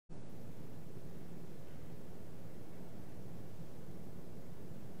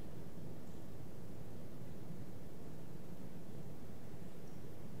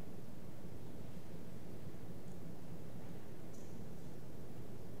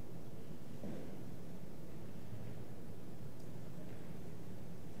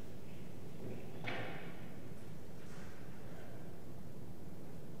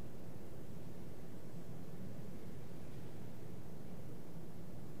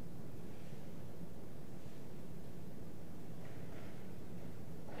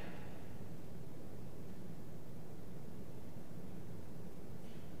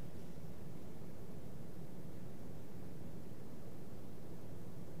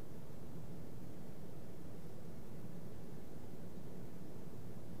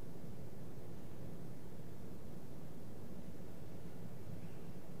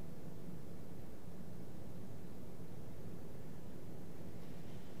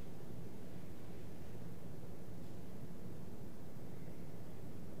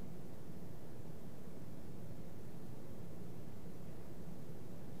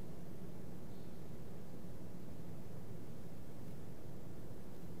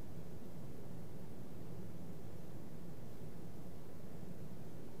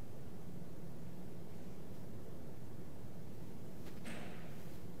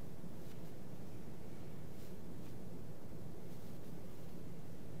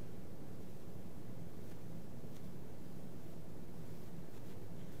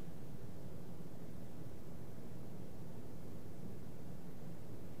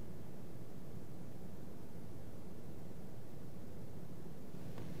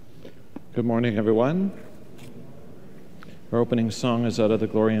Good morning, everyone. Our opening song is out of the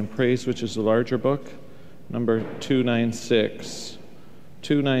Glory and Praise, which is the larger book, number 296.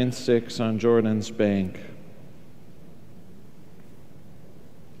 296 on Jordan's bank.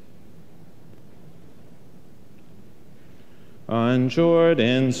 On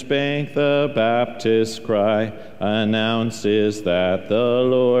Jordan's bank the Baptist cry announces that the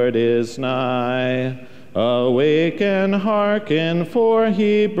Lord is nigh. Awake and hearken, for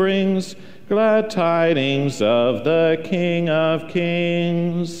he brings glad tidings of the King of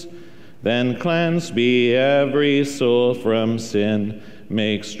Kings. Then cleanse be every soul from sin,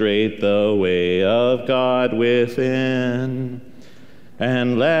 make straight the way of God within.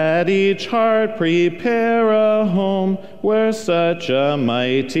 And let each heart prepare a home where such a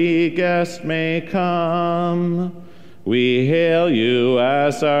mighty guest may come. We hail you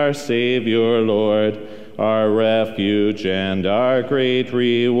as our Savior, Lord, our refuge and our great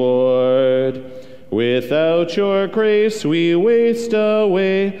reward. Without your grace we waste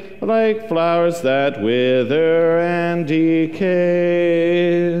away like flowers that wither and decay.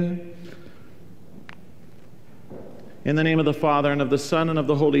 In the name of the Father, and of the Son, and of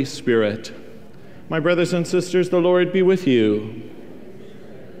the Holy Spirit. My brothers and sisters, the Lord be with you.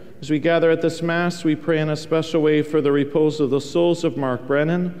 As we gather at this Mass, we pray in a special way for the repose of the souls of Mark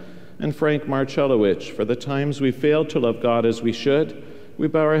Brennan and Frank Marcellowicz. For the times we failed to love God as we should, we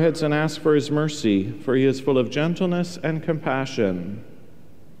bow our heads and ask for his mercy, for he is full of gentleness and compassion.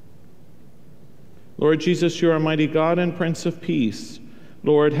 Lord Jesus, you are mighty God and Prince of Peace.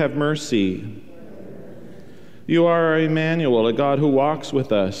 Lord, have mercy. You are our Emmanuel, a God who walks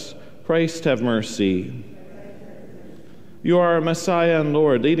with us. Christ, have mercy. You are our Messiah and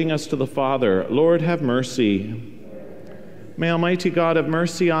Lord, leading us to the Father. Lord, have mercy. May Almighty God have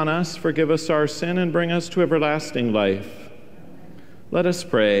mercy on us, forgive us our sin, and bring us to everlasting life. Let us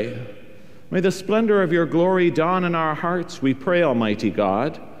pray. May the splendor of your glory dawn in our hearts, we pray, Almighty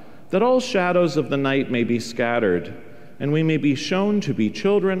God, that all shadows of the night may be scattered, and we may be shown to be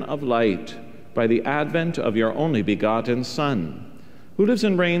children of light by the advent of your only begotten Son, who lives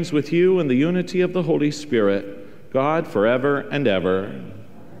and reigns with you in the unity of the Holy Spirit, God forever and ever.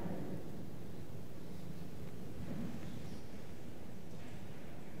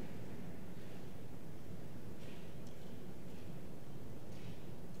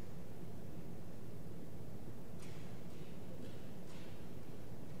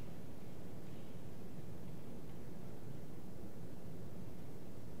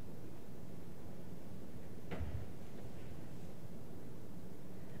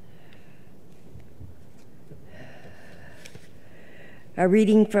 A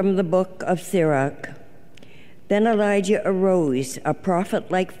reading from the book of Sirach. Then Elijah arose, a prophet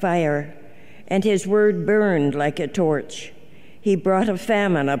like fire, and his word burned like a torch. He brought a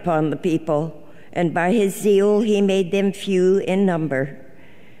famine upon the people, and by his zeal he made them few in number.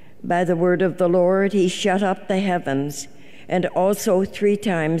 By the word of the Lord he shut up the heavens, and also 3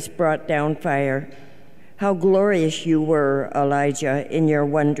 times brought down fire. How glorious you were, Elijah, in your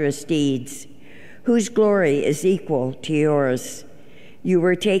wondrous deeds! Whose glory is equal to yours? You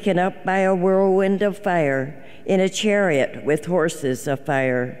were taken up by a whirlwind of fire, in a chariot with horses of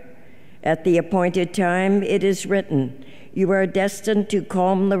fire. At the appointed time it is written, you are destined to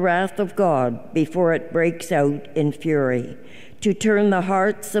calm the wrath of God before it breaks out in fury, to turn the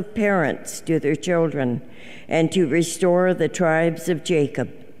hearts of parents to their children, and to restore the tribes of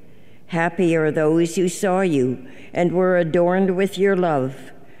Jacob. Happy are those who saw you and were adorned with your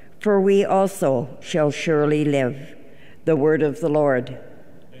love, for we also shall surely live. The word of the Lord.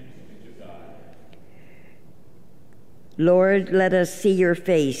 Thanks be to God. Lord, let us see your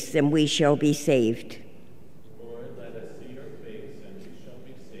face, and we shall be saved. Lord, let us see your face, and we shall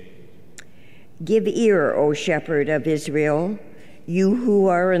be saved. Give ear, O shepherd of Israel, you who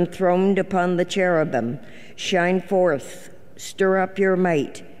are enthroned upon the cherubim. Shine forth, stir up your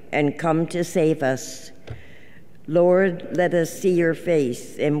might, and come to save us. Lord, let us see your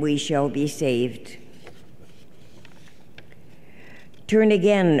face, and we shall be saved. Turn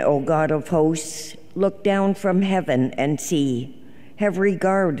again, O God of hosts, look down from heaven and see. Have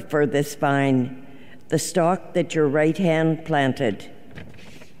regard for this vine, the stalk that your right hand planted.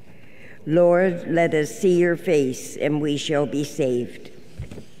 Lord, let us see your face, and we shall be saved.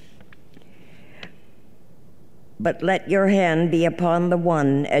 But let your hand be upon the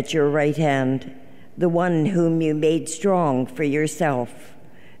one at your right hand, the one whom you made strong for yourself.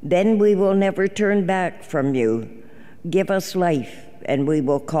 Then we will never turn back from you. Give us life, and we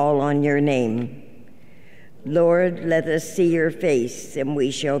will call on your name. Lord, let us see your face, and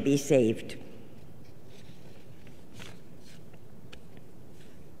we shall be saved.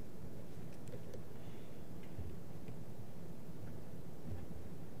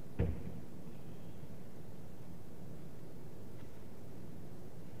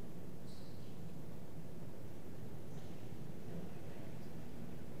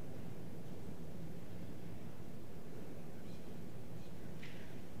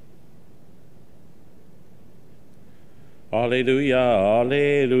 Alleluia,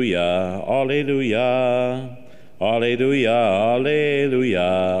 alleluia, alleluia. Alleluia,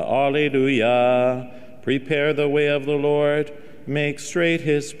 alleluia, alleluia. Prepare the way of the Lord, make straight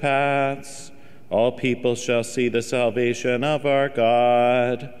his paths. All people shall see the salvation of our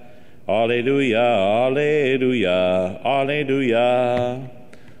God. Alleluia, alleluia, alleluia.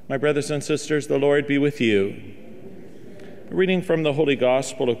 My brothers and sisters, the Lord be with you. A reading from the Holy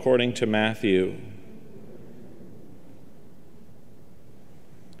Gospel according to Matthew.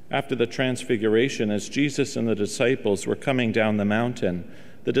 After the Transfiguration, as Jesus and the disciples were coming down the mountain,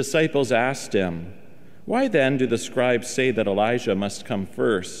 the disciples asked him, "Why then do the scribes say that Elijah must come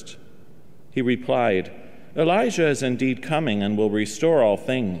first?" He replied, "Elijah is indeed coming and will restore all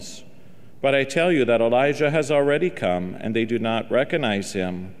things. But I tell you that Elijah has already come, and they do not recognize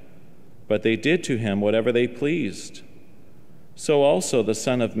him. But they did to him whatever they pleased. So also the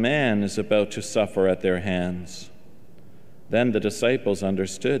Son of Man is about to suffer at their hands." Then the disciples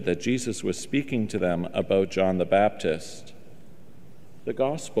understood that Jesus was speaking to them about John the Baptist. The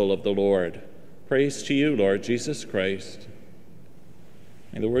Gospel of the Lord. Praise to you, Lord Jesus Christ.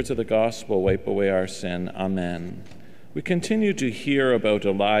 May the words of the Gospel wipe away our sin. Amen. We continue to hear about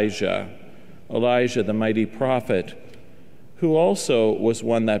Elijah, the mighty prophet, who also was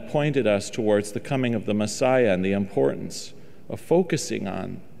one that pointed us towards the coming of the Messiah and the importance of focusing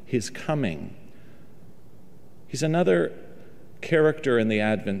on his coming. He's another character in the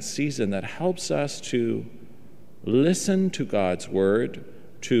Advent season that helps us to listen to God's word,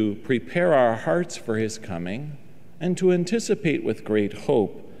 to prepare our hearts for his coming, and to anticipate with great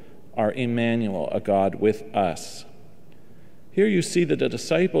hope our Emmanuel, a God with us. Here you see that the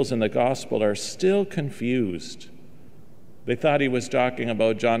disciples in the gospel are still confused. They thought he was talking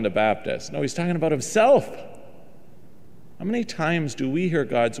about John the Baptist. No, he's talking about himself. How many times do we hear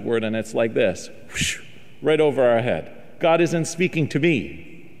God's word and it's like this, whoosh, right over our head? God isn't speaking to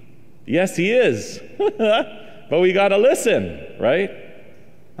me. Yes, he is. But we got to listen, right?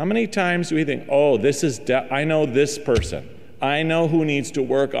 How many times do we think, oh, I know this person. I know who needs to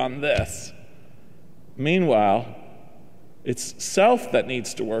work on this. Meanwhile, it's self that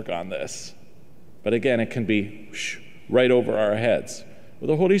needs to work on this. But again, it can be right over our heads. Well,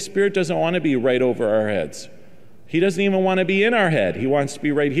 the Holy Spirit doesn't want to be right over our heads. He doesn't even want to be in our head. He wants to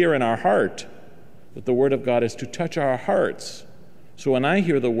be right here in our heart. But the word of God is to touch our hearts. So when I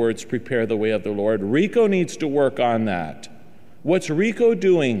hear the words, prepare the way of the Lord, Rico needs to work on that. What's Rico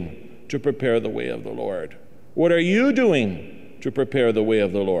doing to prepare the way of the Lord? What are you doing to prepare the way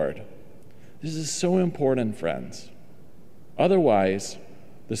of the Lord? This is so important, friends. Otherwise,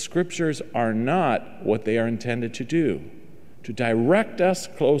 the scriptures are not what they are intended to do, to direct us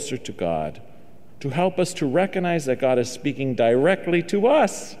closer to God, to help us to recognize that God is speaking directly to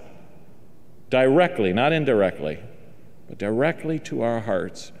us. Directly, not indirectly, but directly to our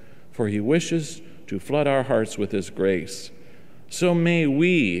hearts, for he wishes to flood our hearts with his grace. So may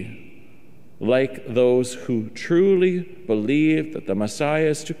we, like those who truly believe that the Messiah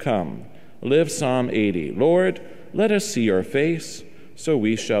is to come, live Psalm 80. Lord, let us see your face, so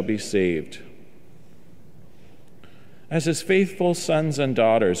we shall be saved. As his faithful sons and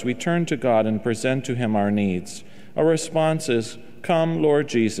daughters, we turn to God and present to him our needs. Our response is, "Come, Lord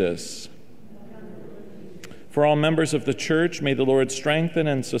Jesus." For all members of the church, may the Lord strengthen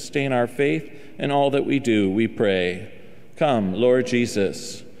and sustain our faith in all that we do, we pray. Come, Lord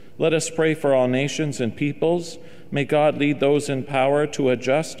Jesus. Let us pray for all nations and peoples. May God lead those in power to a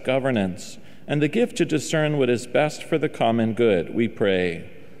just governance and the gift to discern what is best for the common good, we pray.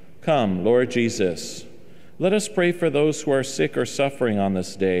 Come, Lord Jesus. Let us pray for those who are sick or suffering on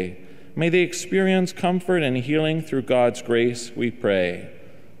this day. May they experience comfort and healing through God's grace, we pray.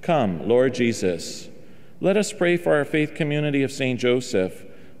 Come, Lord Jesus. Let us pray for our faith community of St. Joseph.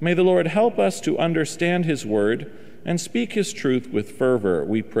 May the Lord help us to understand his word and speak his truth with fervor,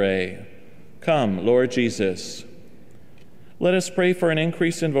 we pray. Come, Lord Jesus. Let us pray for an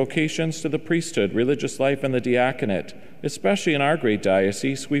increase in vocations to the priesthood, religious life, and the diaconate, especially in our great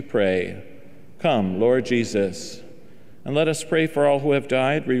diocese, we pray. Come, Lord Jesus. And let us pray for all who have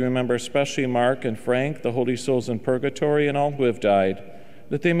died. We remember especially Mark and Frank, the holy souls in purgatory, and all who have died,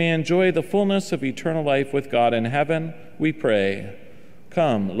 that they may enjoy the fullness of eternal life with God in heaven, we pray.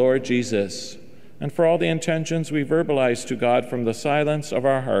 Come, Lord Jesus. And for all the intentions we verbalize to God from the silence of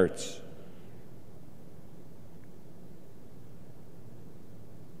our hearts.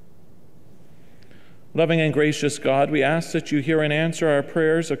 Loving and gracious God, we ask that you hear and answer our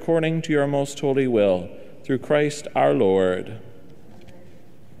prayers according to your most holy will, through Christ our Lord.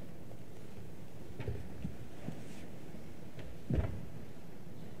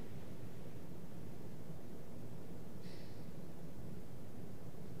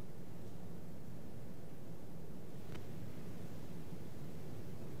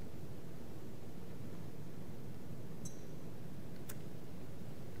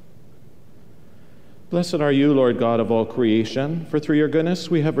 Blessed are you, Lord God of all creation, for through your goodness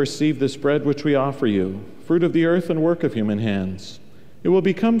we have received this bread which we offer you, fruit of the earth and work of human hands. It will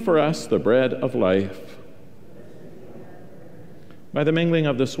become for us the bread of life. By the mingling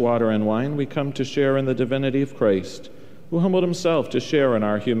of this water and wine, we come to share in the divinity of Christ, who humbled himself to share in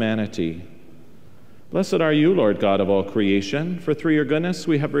our humanity. Blessed are you, Lord God of all creation, for through your goodness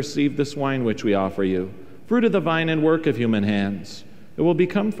we have received this wine which we offer you, fruit of the vine and work of human hands. It will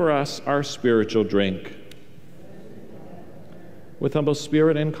become for us our spiritual drink. With humble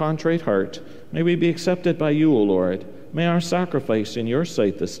spirit and contrite heart, may we be accepted by you, O Lord. May our sacrifice in your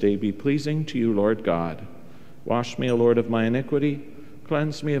sight this day be pleasing to you, Lord God. Wash me, O Lord, of my iniquity.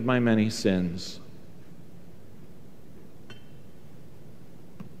 Cleanse me of my many sins.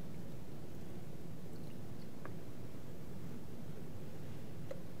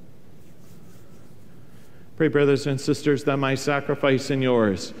 Pray, brothers and sisters, that my sacrifice and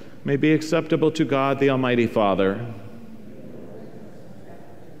yours may be acceptable to God, the Almighty Father.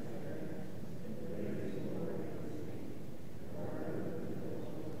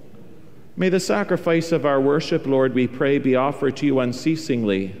 May the sacrifice of our worship, Lord, we pray, be offered to you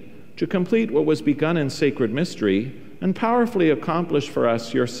unceasingly, to complete what was begun in sacred mystery and powerfully accomplish for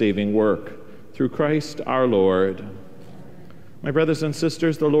us your saving work. Through Christ our Lord. My brothers and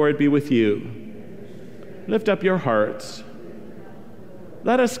sisters, the Lord be with you. Lift up your hearts.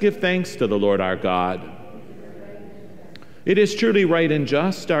 Let us give thanks to the Lord our God. It is truly right and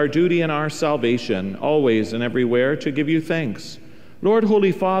just, our duty and our salvation, always and everywhere, to give you thanks, Lord,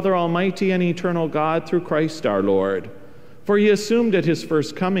 Holy Father, Almighty and eternal God, through Christ our Lord. For he assumed at his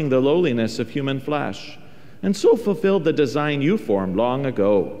first coming the lowliness of human flesh, and so fulfilled the design you formed long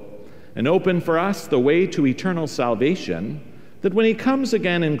ago, and opened for us the way to eternal salvation, that when he comes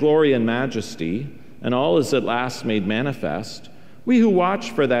again in glory and majesty, and all is at last made manifest, we who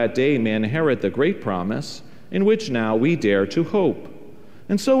watch for that day may inherit the great promise in which now we dare to hope.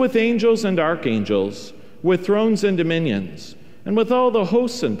 And so with angels and archangels, with thrones and dominions, and with all the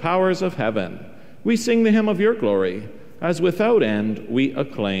hosts and powers of heaven, we sing the hymn of your glory, as without end we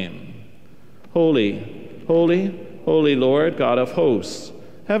acclaim. Holy, holy, holy Lord, God of hosts,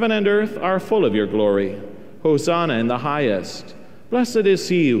 heaven and earth are full of your glory. Hosanna in the highest. Blessed is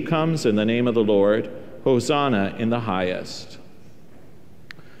he who comes in the name of the Lord. Hosanna in the highest.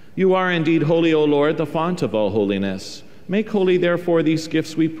 You are indeed holy, O Lord, the font of all holiness. Make holy, therefore, these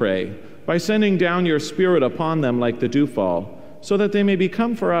gifts, we pray, by sending down your Spirit upon them like the dewfall, so that they may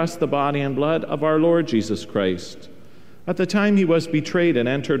become for us the body and blood of our Lord Jesus Christ. At the time he was betrayed and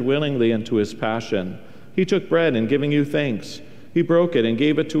entered willingly into his passion, he took bread, and giving you thanks, he broke it and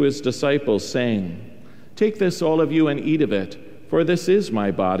gave it to his disciples, saying, "Take this, all of you, and eat of it, for this is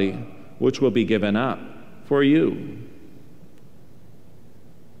my body, which will be given up for you."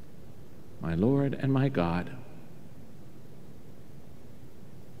 My Lord and my God.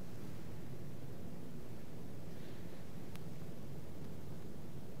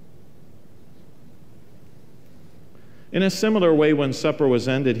 In a similar way, when supper was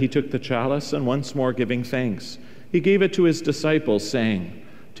ended, he took the chalice, and once more giving thanks, he gave it to his disciples, saying,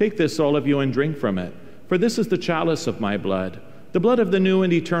 "Take this, all of you, and drink from it, for this is the chalice of my blood, the blood of the new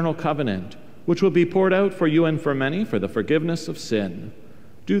and eternal covenant, which will be poured out for you and for many for the forgiveness of sin.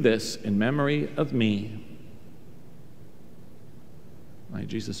 Do this in memory of me." My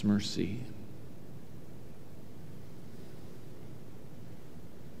Jesus, mercy.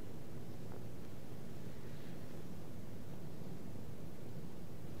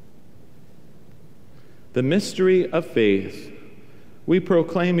 The mystery of faith. We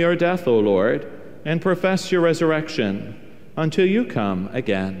proclaim your death, O Lord, and profess your resurrection until you come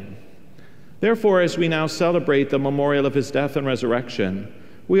again. Therefore, as we now celebrate the memorial of his death and resurrection,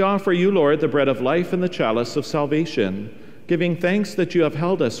 we offer you, Lord, the bread of life and the chalice of salvation, giving thanks that you have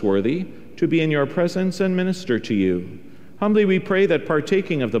held us worthy to be in your presence and minister to you. Humbly we pray that,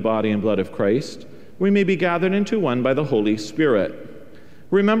 partaking of the body and blood of Christ, we may be gathered into one by the Holy Spirit.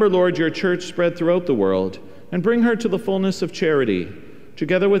 Remember, Lord, your church spread throughout the world, and bring her to the fullness of charity,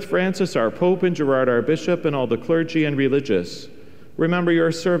 together with Francis, our Pope, and Gerard, our Bishop, and all the clergy and religious. Remember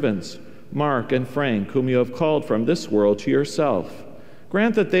your servants, Mark and Frank, whom you have called from this world to yourself.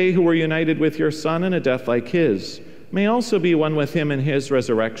 Grant that they who were united with your Son in a death like his may also be one with him in his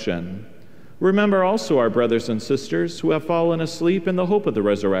resurrection. Remember also our brothers and sisters who have fallen asleep in the hope of the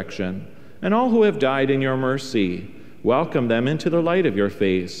resurrection, and all who have died in your mercy. Welcome them into the light of your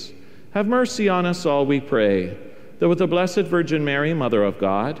face. Have mercy on us all, we pray, that with the Blessed Virgin Mary, Mother of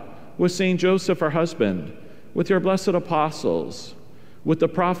God, with Saint Joseph, her husband, with your blessed apostles, with the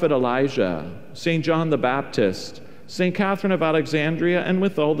prophet Elijah, Saint John the Baptist, St. Catherine of Alexandria, and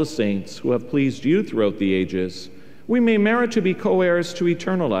with all the saints who have pleased you throughout the ages, we may merit to be co-heirs to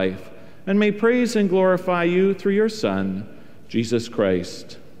eternal life, and may praise and glorify you through your Son, Jesus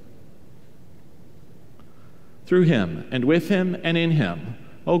Christ. Through him, and with him, and in him,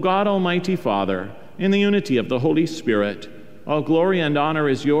 O God, Almighty Father, in the unity of the Holy Spirit, all glory and honor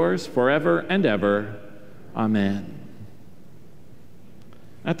is yours forever and ever. Amen.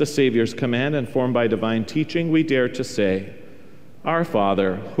 At the Savior's command and formed by divine teaching, we dare to say, Our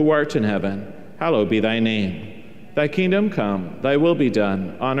Father, who art in heaven, hallowed be thy name. Thy kingdom come, thy will be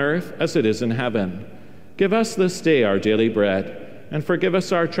done, on earth as it is in heaven. Give us this day our daily bread, and forgive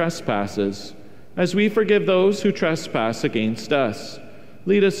us our trespasses, as we forgive those who trespass against us.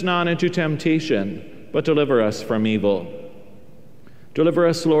 Lead us not into temptation, but deliver us from evil. Deliver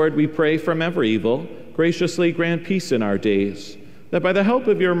us, Lord, we pray, from every evil. Graciously grant peace in our days, that by the help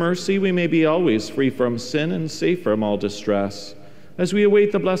of your mercy we may be always free from sin and safe from all distress, as we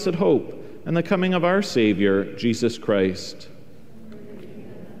await the blessed hope and the coming of our Savior, Jesus Christ.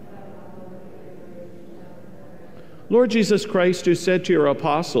 Lord Jesus Christ, who said to your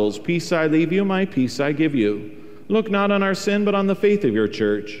apostles, Peace I leave you, my peace I give you, look not on our sin, but on the faith of your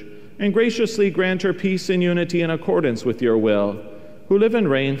church, and graciously grant her peace and unity in accordance with your will, who live and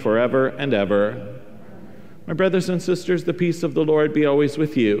reign forever and ever. My brothers and sisters, the peace of the Lord be always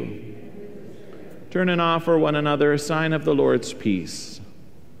with you. Turn and offer one another a sign of the Lord's peace.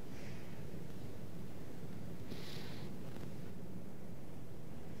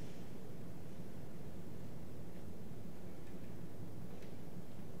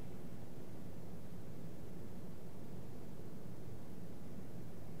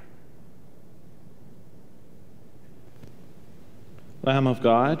 Lamb of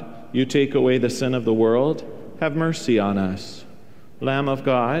God, you take away the sin of the world, have mercy on us. Lamb of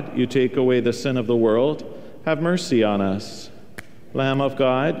God, you take away the sin of the world, have mercy on us. Lamb of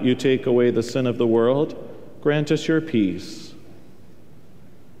God, you take away the sin of the world, grant us your peace.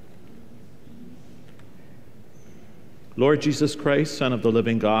 Lord Jesus Christ, Son of the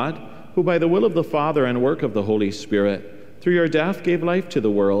living God, who by the will of the Father and work of the Holy Spirit, through your death gave life to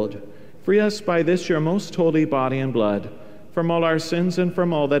the world, free us by this your most holy body and blood, from all our sins and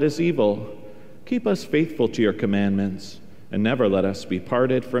from all that is evil. Keep us faithful to your commandments, and never let us be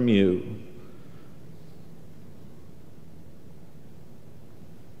parted from you.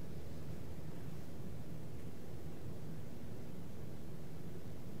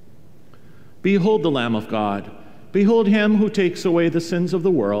 Behold the Lamb of God. Behold him who takes away the sins of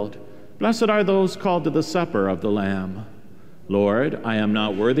the world. Blessed are those called to the supper of the Lamb. Lord, I am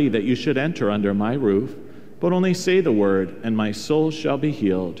not worthy that you should enter under my roof, but only say the word, and my soul shall be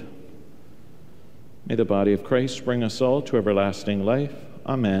healed. May the body of Christ bring us all to everlasting life.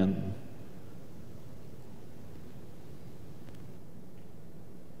 Amen.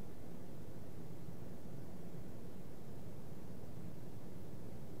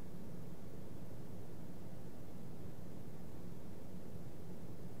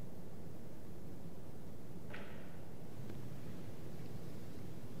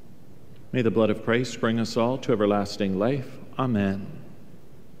 May the blood of Christ bring us all to everlasting life. Amen.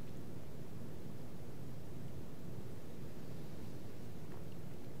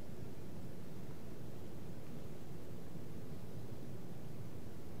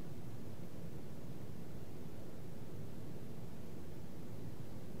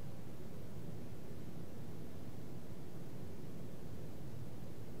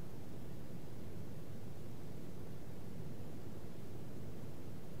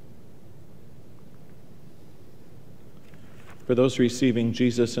 For those receiving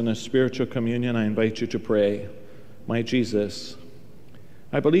Jesus in a spiritual communion, I invite you to pray, My Jesus,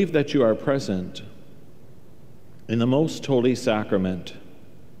 I believe that you are present in the most holy sacrament.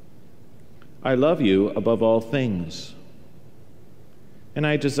 I love you above all things, and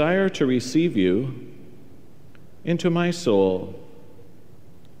I desire to receive you into my soul.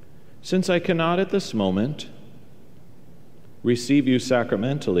 Since I cannot at this moment receive you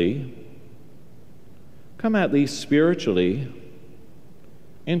sacramentally, come at least spiritually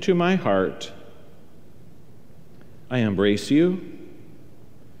into my heart. I embrace you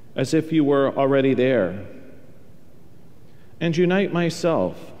as if you were already there, and unite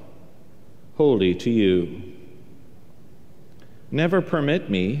myself wholly to you. Never permit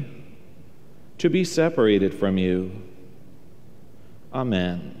me to be separated from you.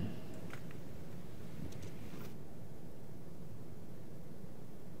 Amen.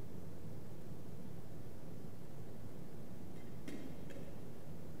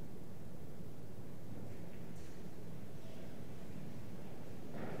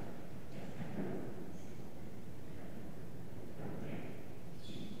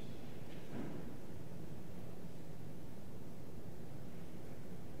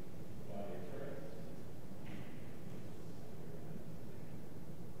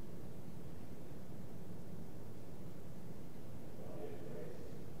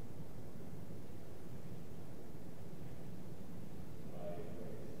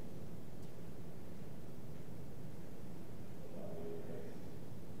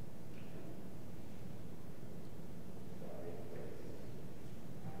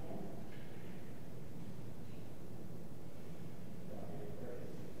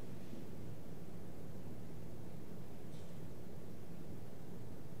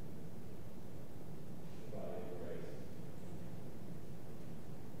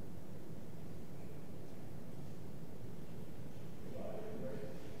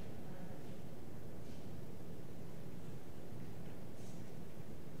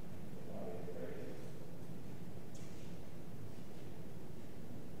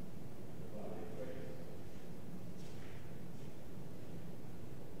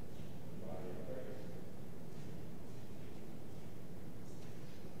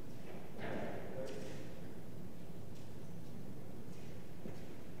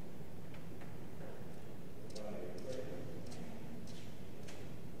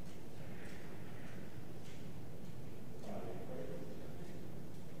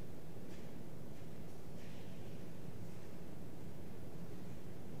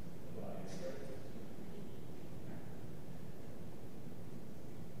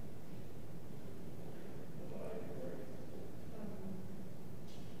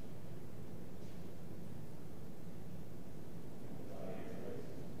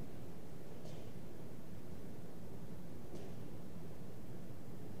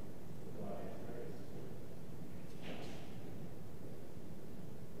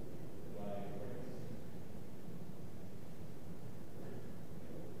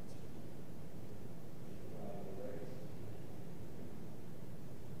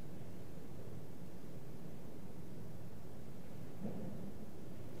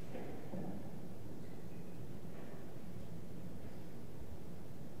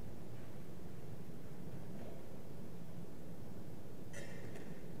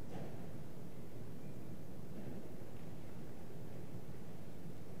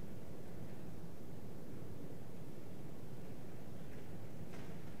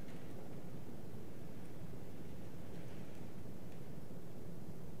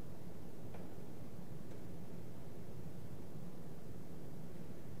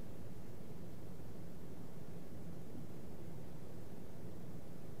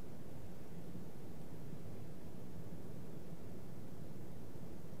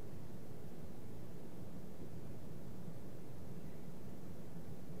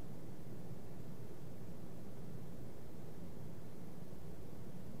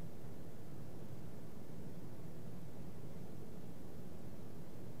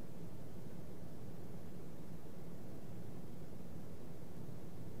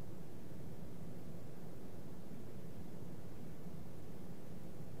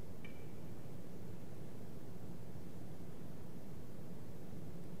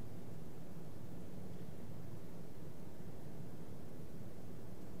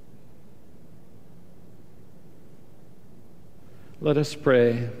 Let us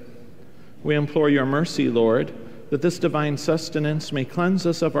pray. We implore your mercy, Lord, that this divine sustenance may cleanse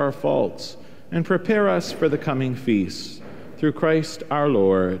us of our faults and prepare us for the coming feasts. Through Christ our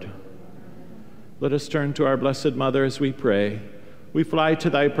Lord. Let us turn to our Blessed Mother as we pray. We fly to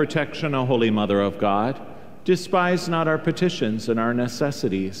thy protection, O Holy Mother of God. Despise not our petitions and our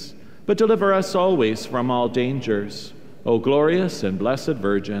necessities, but deliver us always from all dangers. O glorious and blessed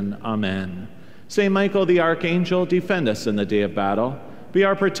Virgin. Amen. Saint Michael the Archangel, defend us in the day of battle. Be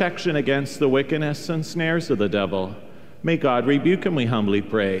our protection against the wickedness and snares of the devil. May God rebuke him, we humbly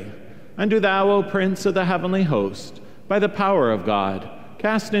pray. And do thou, O Prince of the heavenly host, by the power of God,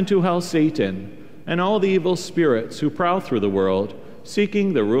 cast into hell Satan and all the evil spirits who prowl through the world,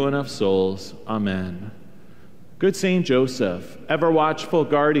 seeking the ruin of souls. Amen. Good Saint Joseph, ever watchful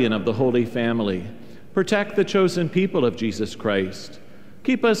guardian of the Holy Family, protect the chosen people of Jesus Christ.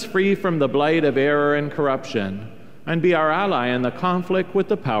 Keep us free from the blight of error and corruption, and be our ally in the conflict with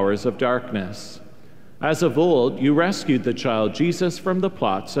the powers of darkness. As of old, you rescued the child Jesus from the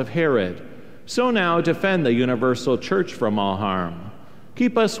plots of Herod. So now defend the universal church from all harm.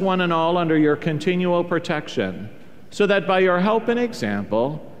 Keep us one and all under your continual protection, so that by your help and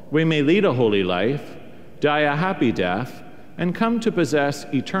example, we may lead a holy life, die a happy death, and come to possess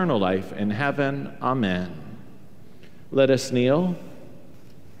eternal life in heaven. Amen. Let us kneel.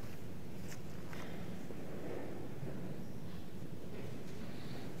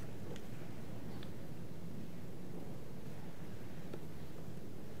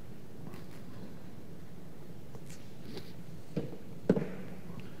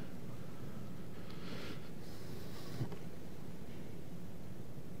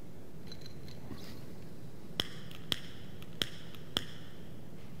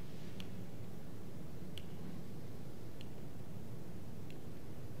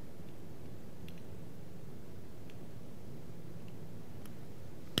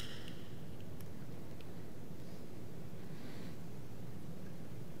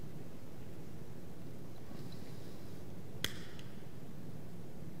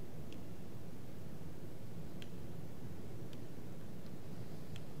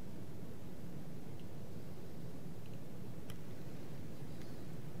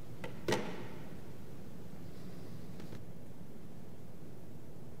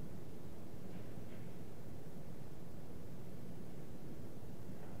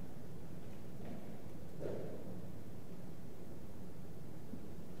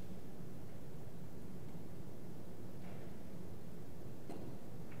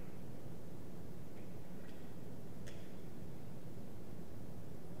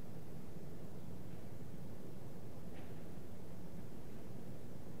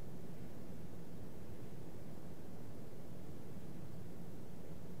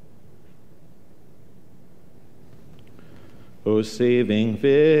 O saving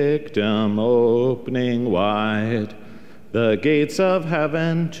victim, opening wide the gates of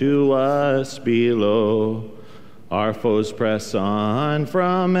heaven to us below. Our foes press on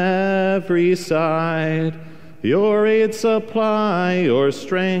from every side. Your aid supply, your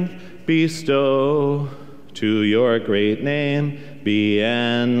strength bestow. To your great name be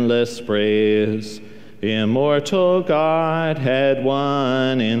endless praise. Immortal Godhead,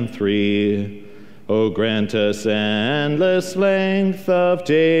 one in three. O grant us endless length of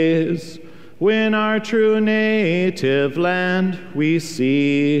days, when our true native land we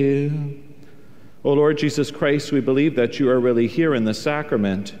see. O Lord Jesus Christ, we believe that you are really here in the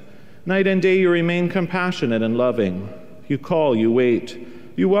sacrament. Night and day you remain compassionate and loving. You call, you wait.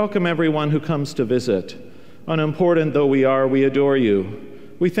 You welcome everyone who comes to visit. Unimportant though we are, we adore you.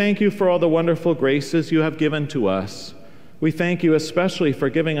 We thank you for all the wonderful graces you have given to us. We thank you especially for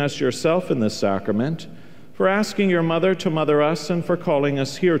giving us yourself in this sacrament, for asking your mother to mother us, and for calling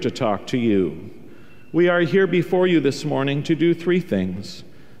us here to talk to you. We are here before you this morning to do three things: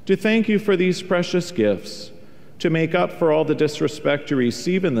 to thank you for these precious gifts, to make up for all the disrespect you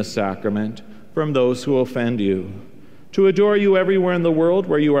receive in the sacrament from those who offend you, to adore you everywhere in the world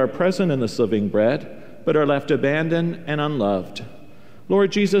where you are present in this living bread, but are left abandoned and unloved.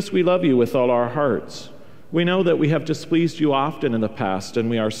 Lord Jesus, we love you with all our hearts. We know that we have displeased you often in the past, and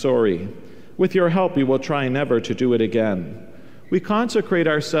we are sorry. With your help, we will try never to do it again. We consecrate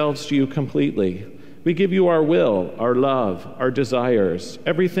ourselves to you completely. We give you our will, our love, our desires,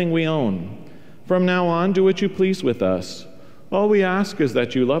 everything we own. From now on, do what you please with us. All we ask is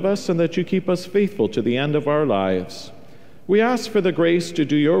that you love us and that you keep us faithful to the end of our lives. We ask for the grace to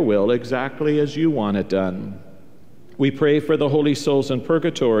do your will exactly as you want it done. We pray for the holy souls in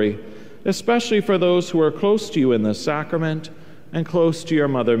purgatory, especially for those who are close to you in the sacrament and close to your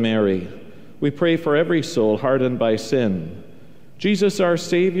Mother Mary. We pray for every soul hardened by sin. Jesus, our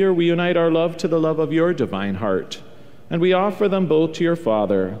Savior, we unite our love to the love of your divine heart, and we offer them both to your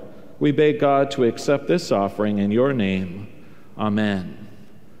Father. We beg God to accept this offering in your name. Amen.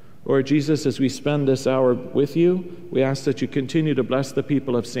 Lord Jesus, as we spend this hour with you, we ask that you continue to bless the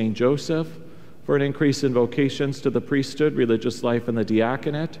people of St. Joseph for an increase in vocations to the priesthood, religious life, and the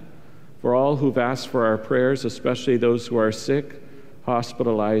diaconate, for all who've asked for our prayers, especially those who are sick,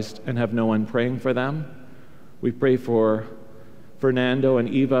 hospitalized, and have no one praying for them. We pray for Fernando and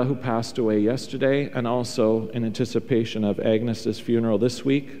Eva, who passed away yesterday, and also in anticipation of Agnes's funeral this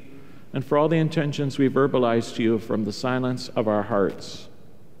week, and for all the intentions we verbalize to you from the silence of our hearts.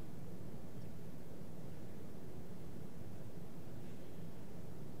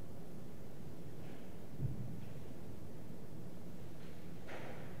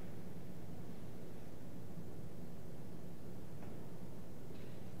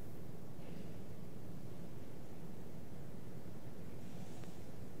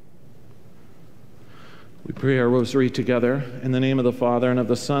 We pray our rosary together in the name of the Father, and of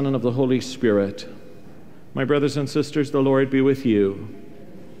the Son, and of the Holy Spirit. My brothers and sisters, the Lord be with you.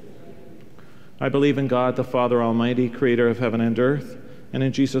 I believe in God, the Father Almighty, creator of heaven and earth, and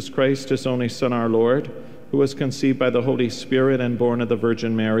in Jesus Christ, his only Son, our Lord, who was conceived by the Holy Spirit and born of the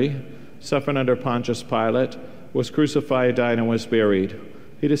Virgin Mary, suffered under Pontius Pilate, was crucified, died, and was buried.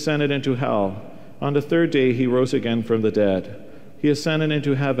 He descended into hell. On the third day he rose again from the dead. He ascended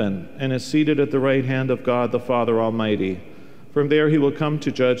into heaven and is seated at the right hand of God the Father Almighty. From there he will come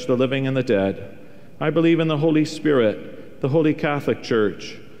to judge the living and the dead. I believe in the Holy Spirit, the Holy Catholic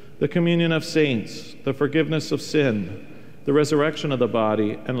Church, the communion of saints, the forgiveness of sin, the resurrection of the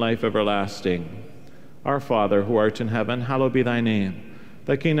body, and life everlasting. Our Father, who art in heaven, hallowed be thy name.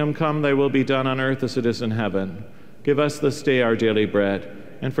 Thy kingdom come, thy will be done on earth as it is in heaven. Give us this day our daily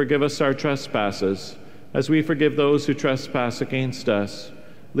bread, and forgive us our trespasses, as we forgive those who trespass against us.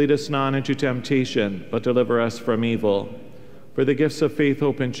 Lead us not into temptation, but deliver us from evil. For the gifts of faith,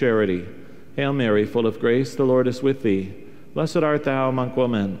 hope, and charity. Hail Mary, full of grace, the Lord is with thee. Blessed art thou among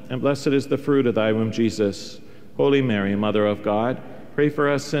women, and blessed is the fruit of thy womb, Jesus. Holy Mary, Mother of God, pray for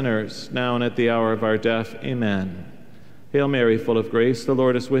us sinners, now and at the hour of our death. Amen. Hail Mary, full of grace, the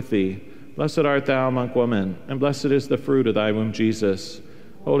Lord is with thee. Blessed art thou among women, and blessed is the fruit of thy womb, Jesus.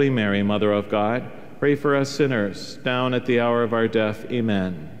 Holy Mary, Mother of God, pray for us sinners, now and at the hour of our death.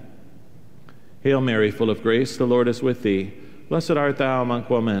 Amen. Hail Mary, full of grace, the Lord is with thee. Blessed art thou among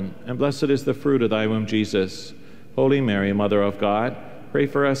women, and blessed is the fruit of thy womb, Jesus. Holy Mary, Mother of God, pray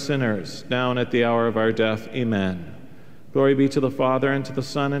for us sinners, now and at the hour of our death. Amen. Glory be to the Father, and to the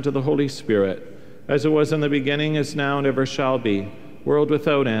Son, and to the Holy Spirit, as it was in the beginning, is now, and ever shall be, world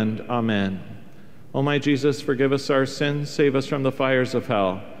without end. Amen. O my Jesus, forgive us our sins, save us from the fires of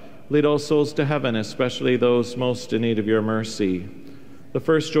hell. Lead all souls to heaven, especially those most in need of your mercy. The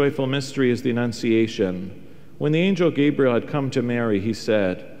first joyful mystery is the Annunciation. When the angel Gabriel had come to Mary, he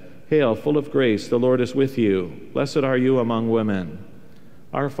said, Hail, full of grace, the Lord is with you. Blessed are you among women.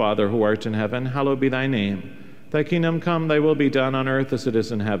 Our Father, who art in heaven, hallowed be thy name. Thy kingdom come, thy will be done on earth as it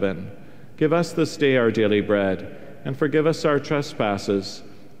is in heaven. Give us this day our daily bread, and forgive us our trespasses,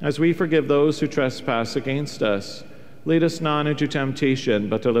 as we forgive those who trespass against us. Lead us not into temptation,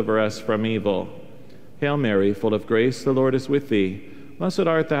 but deliver us from evil. Hail Mary, full of grace, the Lord is with thee. Blessed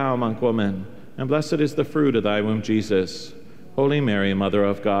art thou among women, and blessed is the fruit of thy womb, Jesus. Holy Mary, Mother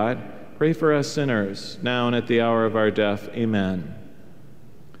of God, pray for us sinners, now and at the hour of our death. Amen.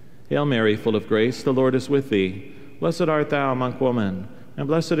 Hail Mary, full of grace, the Lord is with thee. Blessed art thou among women, and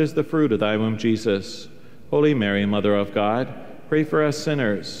blessed is the fruit of thy womb, Jesus. Holy Mary, Mother of God, pray for us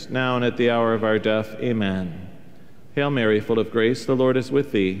sinners, now and at the hour of our death. Amen. Hail Mary, full of grace, the Lord is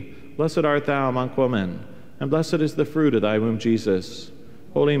with thee. Blessed art thou among women, and blessed is the fruit of thy womb, Jesus.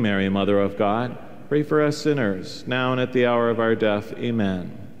 Holy Mary, Mother of God, pray for us sinners, now and at the hour of our death.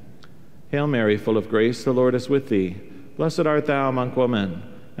 Amen. Hail Mary, full of grace, the Lord is with thee. Blessed art thou among women,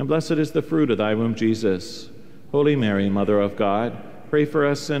 and blessed is the fruit of thy womb, Jesus. Holy Mary, Mother of God, pray for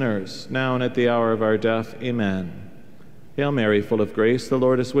us sinners, now and at the hour of our death. Amen. Hail Mary, full of grace, the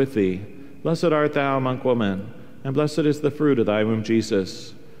Lord is with thee. Blessed art thou among women, and blessed is the fruit of thy womb,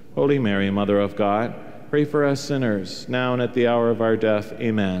 Jesus. Holy Mary, Mother of God, pray for us sinners, now and at the hour of our death.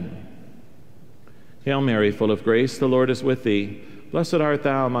 Amen. Hail Mary, full of grace, the Lord is with thee. Blessed art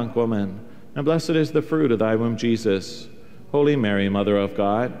thou among women, and blessed is the fruit of thy womb, Jesus. Holy Mary, Mother of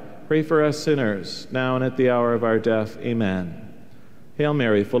God, pray for us sinners, now and at the hour of our death. Amen. Hail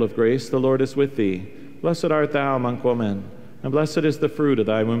Mary, full of grace, the Lord is with thee. Blessed art thou among women, and blessed is the fruit of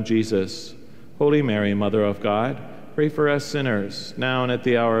thy womb, Jesus. Holy Mary, Mother of God, pray for us sinners, now and at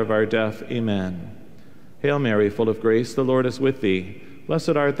the hour of our death. Amen. Hail Mary, full of grace, the Lord is with thee.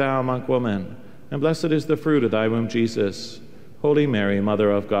 Blessed art thou among women, and blessed is the fruit of thy womb, Jesus. Holy Mary, Mother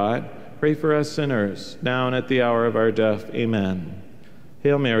of God, pray for us sinners, now and at the hour of our death. Amen.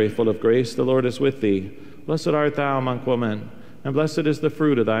 Hail Mary, full of grace, the Lord is with thee. Blessed art thou among women, and blessed is the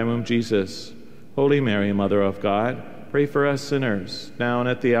fruit of thy womb, Jesus. Holy Mary, Mother of God, pray for us sinners, now and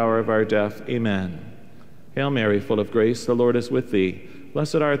at the hour of our death. Amen. Hail Mary, full of grace, the Lord is with thee.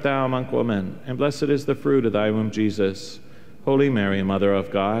 Blessed art thou among women, and blessed is the fruit of thy womb, Jesus. Holy Mary, Mother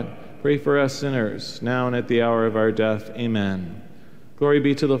of God, pray for us sinners, now and at the hour of our death. Amen. Glory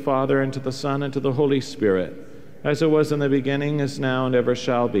be to the Father, and to the Son, and to the Holy Spirit, as it was in the beginning, is now, and ever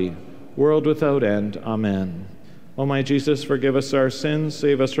shall be, world without end. Amen. O my Jesus, forgive us our sins,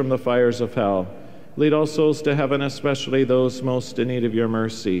 save us from the fires of hell. Lead all souls to heaven, especially those most in need of your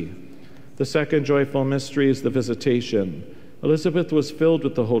mercy. The second joyful mystery is the Visitation. Elizabeth was filled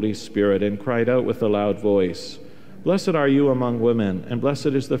with the Holy Spirit and cried out with a loud voice, Blessed are you among women, and blessed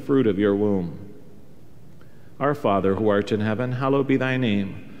is the fruit of your womb. Our Father, who art in heaven, hallowed be thy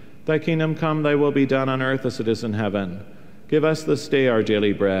name. Thy kingdom come, thy will be done on earth as it is in heaven. Give us this day our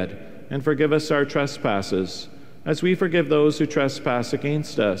daily bread, and forgive us our trespasses, as we forgive those who trespass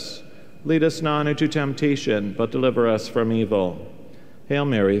against us. Lead us not into temptation, but deliver us from evil. Hail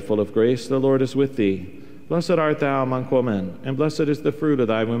Mary, full of grace, the Lord is with thee. Blessed art thou among women, and blessed is the fruit of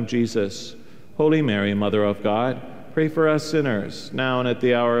thy womb, Jesus. Holy Mary, Mother of God, pray for us sinners, now and at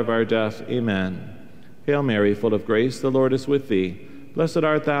the hour of our death. Amen. Hail Mary, full of grace, the Lord is with thee. Blessed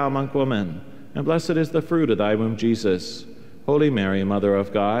art thou among women, and blessed is the fruit of thy womb, Jesus. Holy Mary, Mother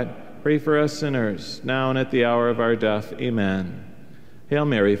of God, pray for us sinners, now and at the hour of our death. Amen. Hail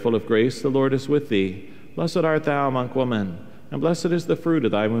Mary, full of grace, the Lord is with thee. Blessed art thou among women, and blessed is the fruit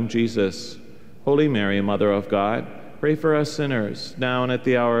of thy womb, Jesus. Holy Mary, Mother of God, pray for us sinners, now and at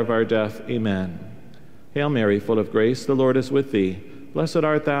the hour of our death. Amen. Hail Mary, full of grace, the Lord is with thee. Blessed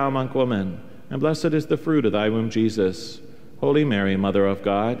art thou among women, and blessed is the fruit of thy womb, Jesus. Holy Mary, Mother of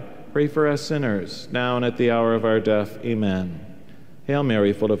God, pray for us sinners, now and at the hour of our death. Amen. Hail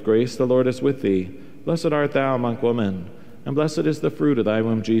Mary, full of grace, the Lord is with thee. Blessed art thou among women, and blessed is the fruit of thy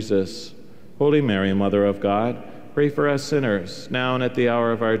womb, Jesus. Holy Mary, Mother of God, pray for us sinners, now and at the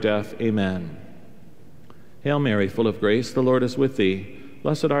hour of our death. Amen. Hail Mary, full of grace, the Lord is with thee.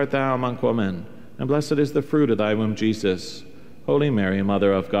 Blessed art thou among women, and blessed is the fruit of thy womb, Jesus. Holy Mary,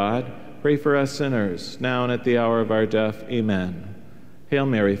 Mother of God, pray for us sinners, now and at the hour of our death. Amen. Hail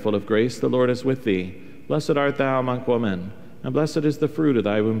Mary, full of grace, the Lord is with thee. Blessed art thou among women, and blessed is the fruit of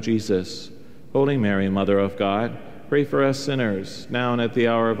thy womb, Jesus. Holy Mary, Mother of God, pray for us sinners, now and at the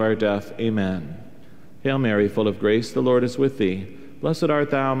hour of our death. Amen. Hail Mary, full of grace, the Lord is with thee. Blessed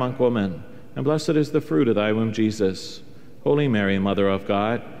art thou among women, and blessed is the fruit of thy womb, Jesus. Holy Mary, Mother of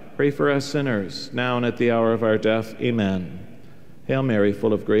God, pray for us sinners, now and at the hour of our death. Amen. Hail Mary,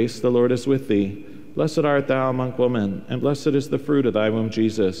 full of grace, the Lord is with thee. Blessed art thou among women, and blessed is the fruit of thy womb,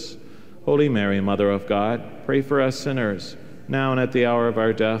 Jesus. Holy Mary, Mother of God, pray for us sinners, now and at the hour of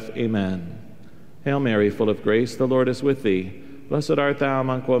our death. Amen. Hail Mary, full of grace, the Lord is with thee. Blessed art thou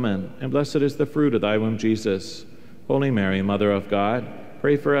among women, and blessed is the fruit of thy womb, Jesus. Holy Mary, Mother of God,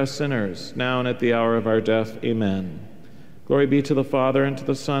 pray for us sinners, now and at the hour of our death. Amen. Glory be to the Father, and to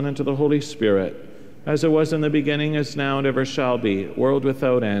the Son, and to the Holy Spirit, as it was in the beginning, is now, and ever shall be, world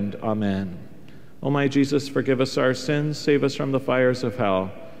without end. Amen. O my Jesus, forgive us our sins, save us from the fires of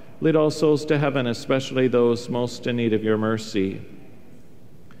hell. Lead all souls to heaven, especially those most in need of your mercy.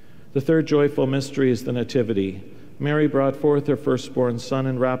 The third joyful mystery is the Nativity. Mary brought forth her firstborn son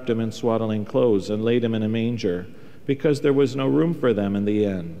and wrapped him in swaddling clothes and laid him in a manger, because there was no room for them in the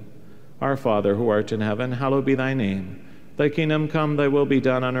inn. Our Father, who art in heaven, hallowed be thy name. Thy kingdom come, thy will be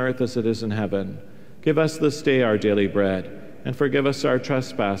done on earth as it is in heaven. Give us this day our daily bread, and forgive us our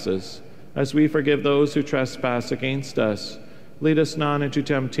trespasses, as we forgive those who trespass against us. Lead us not into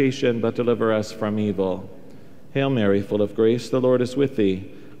temptation, but deliver us from evil. Hail Mary, full of grace, the Lord is with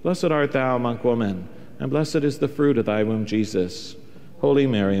thee. Blessed art thou among women, and blessed is the fruit of thy womb, Jesus. Holy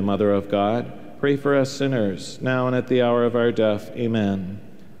Mary, Mother of God, pray for us sinners, now and at the hour of our death. Amen.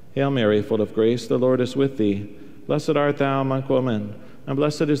 Hail Mary, full of grace, the Lord is with thee. Blessed art thou among women, and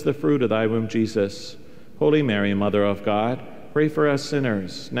blessed is the fruit of thy womb, Jesus. Holy Mary, Mother of God, pray for us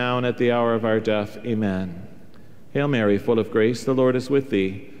sinners, now and at the hour of our death. Amen. Hail Mary, full of grace, the Lord is with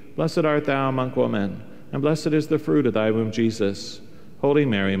thee. Blessed art thou among women, and blessed is the fruit of thy womb, Jesus. Holy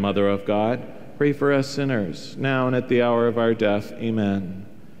Mary, Mother of God, pray for us sinners, now and at the hour of our death. Amen.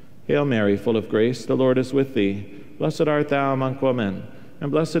 Hail Mary, full of grace, the Lord is with thee. Blessed art thou among women,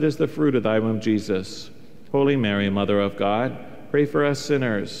 and blessed is the fruit of thy womb, Jesus. Holy Mary, Mother of God, pray for us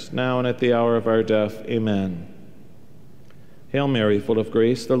sinners, now and at the hour of our death. Amen. Hail Mary, full of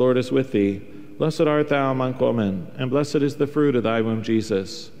grace, the Lord is with thee. Blessed art thou among women, and blessed is the fruit of thy womb,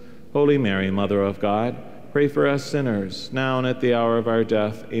 Jesus. Holy Mary, Mother of God, pray for us sinners, now and at the hour of our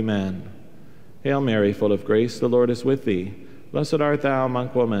death. Amen. Hail Mary, full of grace, the Lord is with thee. Blessed art thou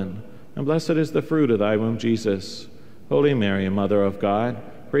among women, and blessed is the fruit of thy womb, Jesus. Holy Mary, Mother of God,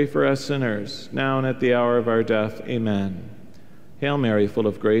 pray for us sinners, now and at the hour of our death. Amen. Hail Mary, full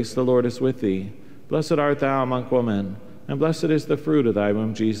of grace, the Lord is with thee. Blessed art thou among women, and blessed is the fruit of thy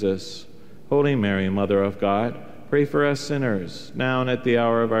womb, Jesus. Holy Mary, Mother of God, pray for us sinners, now and at the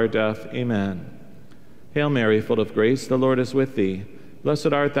hour of our death. Amen. Hail Mary, full of grace, the Lord is with thee.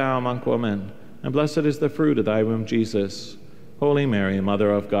 Blessed art thou among women, and blessed is the fruit of thy womb, Jesus. Holy Mary,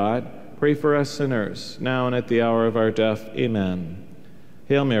 Mother of God, pray for us sinners, now and at the hour of our death. Amen.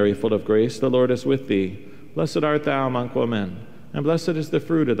 Hail Mary, full of grace, the Lord is with thee. Blessed art thou among women, and blessed is the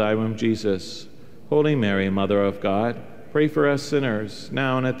fruit of thy womb, Jesus. Holy Mary, Mother of God, pray for us sinners,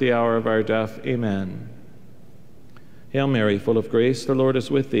 now and at the hour of our death. Amen. Hail Mary, full of grace, the Lord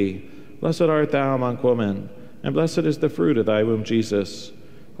is with thee. Blessed art thou among women, and blessed is the fruit of thy womb, Jesus.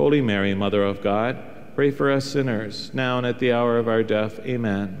 Holy Mary, Mother of God, pray for us sinners, now and at the hour of our death.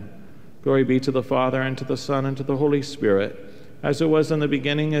 Amen. Glory be to the Father, and to the Son, and to the Holy Spirit, as it was in the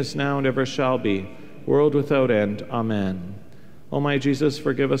beginning, is now, and ever shall be, world without end. Amen. O my Jesus,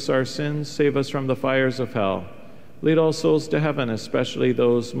 forgive us our sins, save us from the fires of hell. Lead all souls to heaven, especially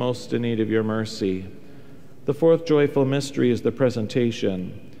those most in need of your mercy. The fourth joyful mystery is the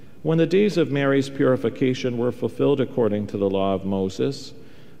presentation. When the days of Mary's purification were fulfilled according to the law of Moses,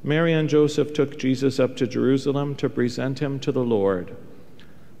 Mary and Joseph took Jesus up to Jerusalem to present him to the Lord.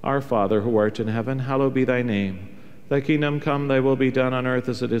 Our Father, who art in heaven, hallowed be thy name. Thy kingdom come, thy will be done on earth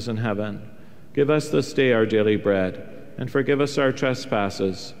as it is in heaven. Give us this day our daily bread, and forgive us our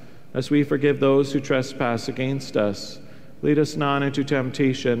trespasses, as we forgive those who trespass against us. Lead us not into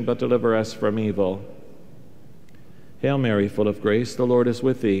temptation, but deliver us from evil. Hail Mary, full of grace, the Lord is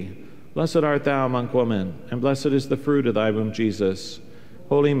with thee. Blessed art thou among women, and blessed is the fruit of thy womb, Jesus.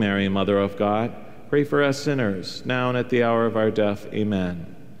 Holy Mary, Mother of God, pray for us sinners, now and at the hour of our death.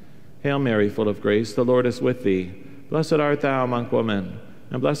 Amen. Hail Mary, full of grace, the Lord is with thee. Blessed art thou among women,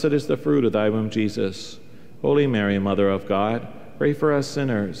 and blessed is the fruit of thy womb, Jesus. Holy Mary, Mother of God, pray for us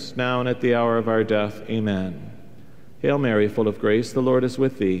sinners, now and at the hour of our death. Amen. Hail Mary, full of grace, the Lord is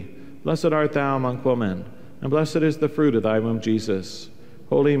with thee. Blessed art thou among women, and blessed is the fruit of thy womb, Jesus.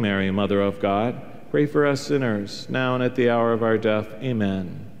 Holy Mary, Mother of God, pray for us sinners, now and at the hour of our death.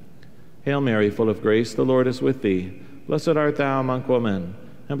 Amen. Hail Mary, full of grace, the Lord is with thee. Blessed art thou among women,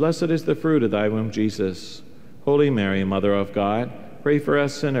 and blessed is the fruit of thy womb, Jesus. Holy Mary, Mother of God, pray for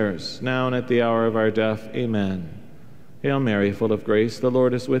us sinners, now and at the hour of our death. Amen. Hail Mary, full of grace, the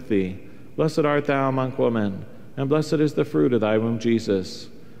Lord is with thee. Blessed art thou among women, and blessed is the fruit of thy womb, Jesus.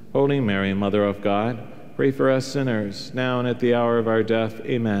 Holy Mary, Mother of God, pray for us sinners, now and at the hour of our death.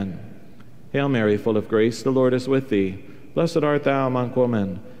 Amen. Hail Mary, full of grace, the Lord is with thee. Blessed art thou among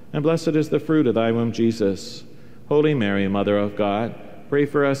women, and blessed is the fruit of thy womb, Jesus. Holy Mary, Mother of God, pray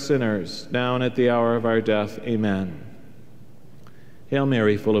for us sinners, now and at the hour of our death. Amen. Hail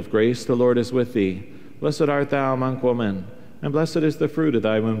Mary, full of grace, the Lord is with thee. Blessed art thou among women, and blessed is the fruit of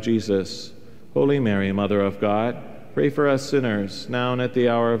thy womb, Jesus. Holy Mary, Mother of God, pray for us sinners, now and at the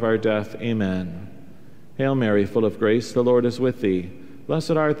hour of our death. Amen. Hail Mary, full of grace, the Lord is with thee.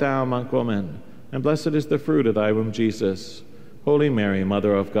 Blessed art thou among women, and blessed is the fruit of thy womb, Jesus. Holy Mary,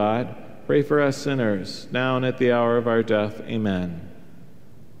 Mother of God, pray for us sinners, now and at the hour of our death. Amen.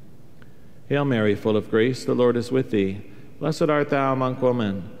 Hail Mary, full of grace, the Lord is with thee. Blessed art thou among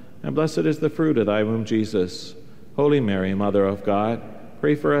women, and blessed is the fruit of thy womb, Jesus. Holy Mary, Mother of God,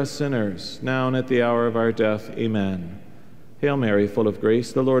 pray for us sinners, now and at the hour of our death. Amen. Hail Mary, full of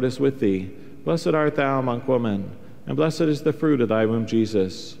grace, the Lord is with thee. Blessed art thou among women, and blessed is the fruit of thy womb,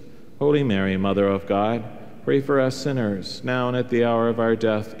 Jesus. Holy Mary, Mother of God, pray for us sinners, now and at the hour of our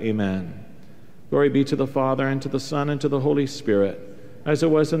death. Amen. Glory be to the Father, and to the Son, and to the Holy Spirit, as it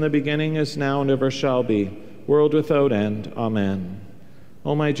was in the beginning, is now, and ever shall be, world without end. Amen.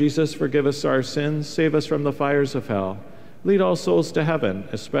 O my Jesus, forgive us our sins, save us from the fires of hell. Lead all souls to heaven,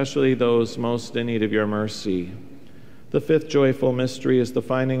 especially those most in need of your mercy. The fifth joyful mystery is the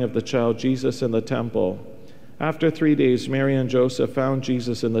finding of the child Jesus in the temple. After 3 days, Mary and Joseph found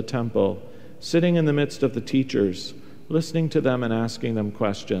Jesus in the temple, sitting in the midst of the teachers, listening to them and asking them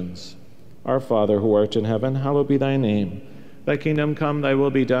questions. Our Father, who art in heaven, hallowed be thy name. Thy kingdom come, thy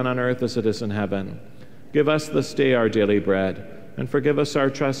will be done on earth as it is in heaven. Give us this day our daily bread, and forgive us our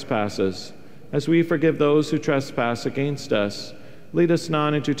trespasses, as we forgive those who trespass against us. Lead us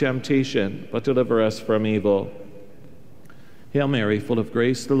not into temptation, but deliver us from evil. Hail Mary, full of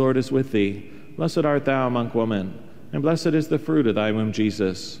grace, the Lord is with thee. Blessed art thou among women, and blessed is the fruit of thy womb,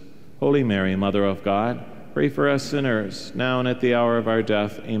 Jesus. Holy Mary, Mother of God, pray for us sinners, now and at the hour of our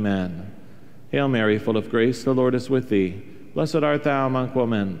death. Amen. Hail Mary, full of grace, the Lord is with thee. Blessed art thou among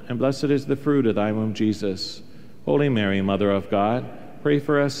women, and blessed is the fruit of thy womb, Jesus. Holy Mary, Mother of God, pray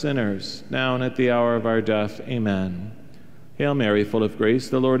for us sinners, now and at the hour of our death. Amen. Hail Mary, full of grace,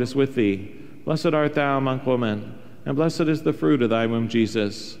 the Lord is with thee. Blessed art thou among women, and blessed is the fruit of thy womb,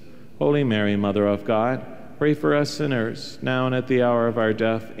 Jesus. Holy Mary, Mother of God, pray for us sinners, now and at the hour of our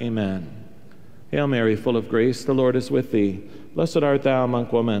death. Amen. Hail Mary, full of grace, the Lord is with thee. Blessed art thou among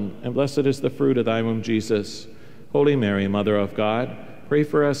women, and blessed is the fruit of thy womb, Jesus. Holy Mary, Mother of God, pray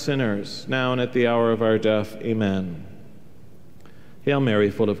for us sinners, now and at the hour of our death. Amen. Hail Mary,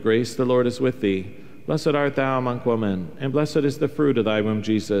 full of grace, the Lord is with thee. Blessed art thou among women, and blessed is the fruit of thy womb,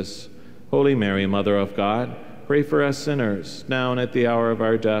 Jesus. Holy Mary, Mother of God, pray for us sinners, now and at the hour of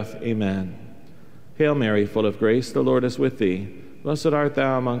our death. Amen. Hail Mary, full of grace, the Lord is with thee. Blessed art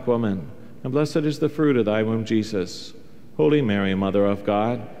thou among women, and blessed is the fruit of thy womb, Jesus. Holy Mary, Mother of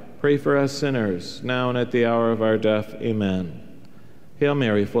God, pray for us sinners, now and at the hour of our death. Amen. Hail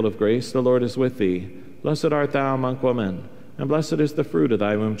Mary, full of grace, the Lord is with thee. Blessed art thou among women, and blessed is the fruit of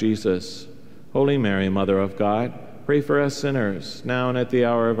thy womb, Jesus. Holy Mary, Mother of God, pray for us sinners, now and at the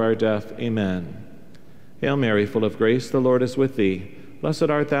hour of our death. Amen. Hail Mary, full of grace, the Lord is with thee. Blessed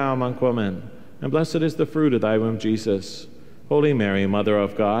art thou among women, and blessed is the fruit of thy womb, Jesus. Holy Mary, Mother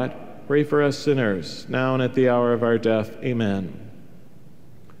of God, pray for us sinners, now and at the hour of our death. Amen.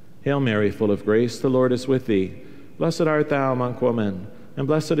 Hail Mary, full of grace, the Lord is with thee. Blessed art thou among women, and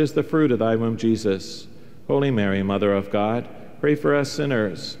blessed is the fruit of thy womb, Jesus. Holy Mary, Mother of God, pray for us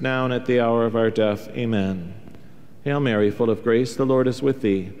sinners, now and at the hour of our death. Amen. Hail Mary, full of grace, the Lord is with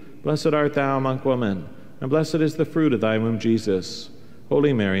thee. Blessed art thou among women, and blessed is the fruit of thy womb, Jesus.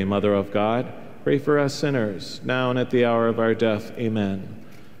 Holy Mary, Mother of God, pray for us sinners, now and at the hour of our death. Amen.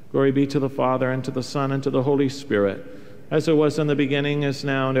 Glory be to the Father, and to the Son, and to the Holy Spirit, as it was in the beginning, is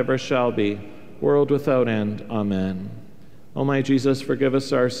now, and ever shall be, world without end. Amen. O my Jesus, forgive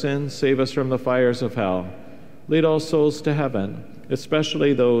us our sins, save us from the fires of hell. Lead all souls to heaven,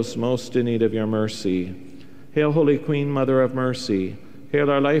 especially those most in need of your mercy. Hail, Holy Queen, Mother of Mercy. Hail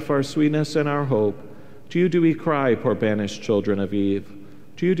our life, our sweetness, and our hope. To you do we cry, poor banished children of Eve.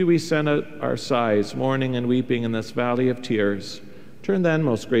 To you do we send out our sighs, mourning and weeping in this valley of tears. Turn then,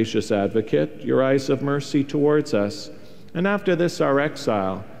 most gracious Advocate, your eyes of mercy towards us, and after this our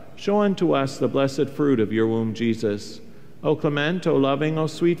exile, show unto us the blessed fruit of your womb, Jesus. O clement, O loving, O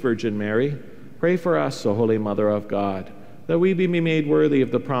sweet Virgin Mary, pray for us, O Holy Mother of God, that we be made worthy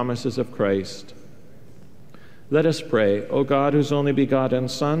of the promises of Christ. Let us pray. O God, whose only begotten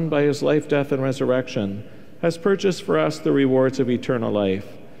Son, by his life, death, and resurrection, has purchased for us the rewards of eternal life,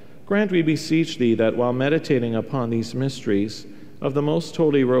 grant, we beseech thee, that while meditating upon these mysteries of the most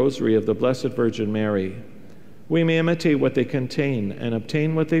holy rosary of the Blessed Virgin Mary, we may imitate what they contain and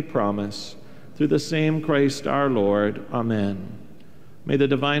obtain what they promise, through the same Christ our Lord. Amen. May the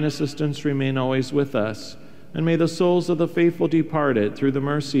divine assistance remain always with us, and may the souls of the faithful departed, through the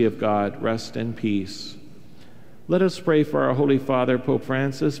mercy of God, rest in peace. Let us pray for our Holy Father, Pope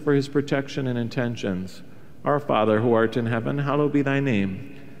Francis, for his protection and intentions. Our Father, who art in heaven, hallowed be thy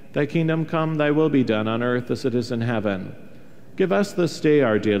name. Thy kingdom come, thy will be done on earth as it is in heaven. Give us this day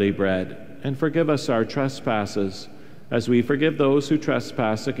our daily bread, and forgive us our trespasses, as we forgive those who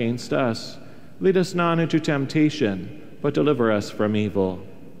trespass against us. Lead us not into temptation, but deliver us from evil.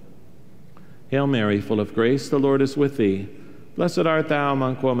 Hail Mary, full of grace, the Lord is with thee. Blessed art thou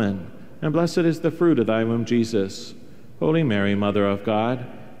among women, and blessed is the fruit of thy womb, Jesus. Holy Mary, Mother of God,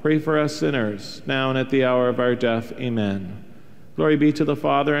 pray for us sinners, now and at the hour of our death. Amen. Glory be to the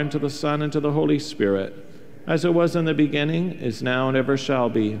Father, and to the Son, and to the Holy Spirit, as it was in the beginning, is now, and ever shall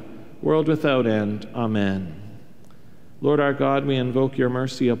be, world without end. Amen. Lord our God, we invoke your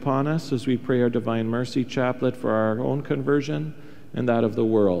mercy upon us as we pray our divine mercy chaplet for our own conversion and that of the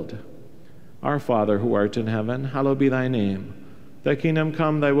world. Our Father, who art in heaven, hallowed be thy name. Thy kingdom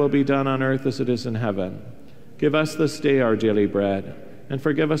come, thy will be done on earth as it is in heaven. Give us this day our daily bread, and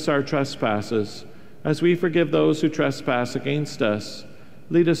forgive us our trespasses, as we forgive those who trespass against us.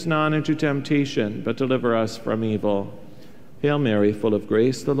 Lead us not into temptation, but deliver us from evil. Hail Mary, full of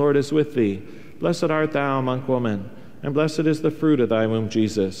grace, the Lord is with thee. Blessed art thou among women, and blessed is the fruit of thy womb,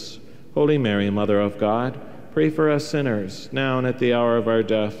 Jesus. Holy Mary, Mother of God, pray for us sinners, now and at the hour of our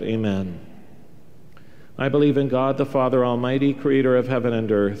death. Amen. I believe in God, the Father Almighty, creator of heaven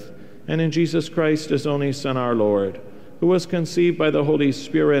and earth, and in Jesus Christ, his only Son, our Lord, who was conceived by the Holy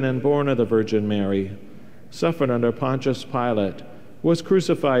Spirit and born of the Virgin Mary, suffered under Pontius Pilate, was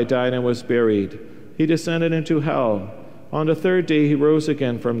crucified, died, and was buried. He descended into hell. On the third day he rose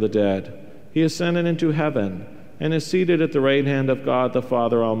again from the dead. He ascended into heaven and is seated at the right hand of God the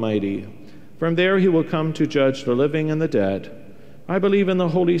Father Almighty. From there he will come to judge the living and the dead. I believe in the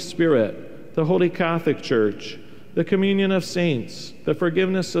Holy Spirit, the Holy Catholic Church, the communion of saints, the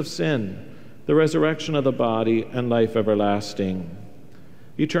forgiveness of sin, the resurrection of the body, and life everlasting.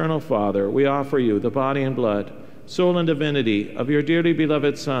 Eternal Father, we offer you the body and blood, soul and divinity of your dearly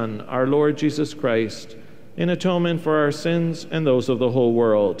beloved Son, our Lord Jesus Christ, in atonement for our sins and those of the whole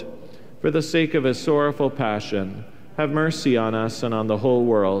world. For the sake of his sorrowful passion, have mercy on us and on the whole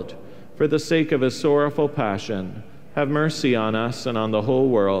world. For the sake of his sorrowful passion, have mercy on us and on the whole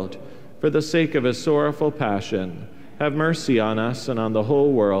world. For the sake of his sorrowful passion, have mercy on us and on the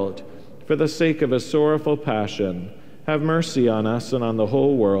whole world. For the sake of his sorrowful passion, have mercy on us and on the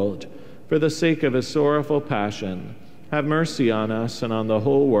whole world. For the sake of his sorrowful passion, have mercy on us and on the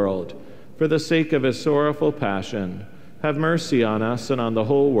whole world. For the sake of his sorrowful passion, have mercy on us and on the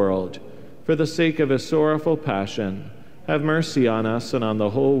whole world. For the sake of his sorrowful passion, have mercy on us and on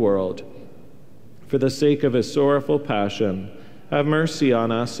the whole world. For the sake of his sorrowful passion, have mercy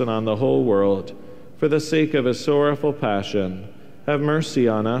on us and on the whole world. For the sake of his sorrowful passion, have mercy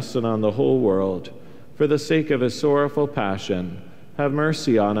on us and on the whole world. For the sake of his sorrowful passion, have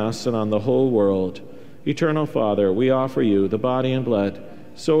mercy on us and on the whole world. Eternal Father, we offer you the body and blood,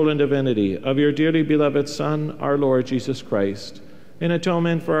 soul and divinity of your dearly beloved Son, our Lord Jesus Christ, in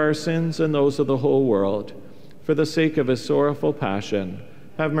atonement for our sins and those of the whole world. For the sake of his sorrowful passion,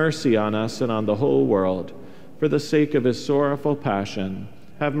 have mercy on us and on the whole world. For the sake of his sorrowful passion,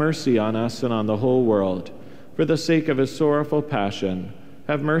 have mercy on us and on the whole world. For the sake of his sorrowful passion,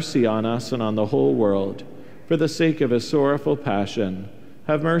 have mercy on us and on the whole world. For the sake of his sorrowful passion,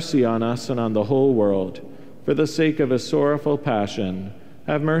 have mercy on us and on the whole world. For the sake of his sorrowful passion,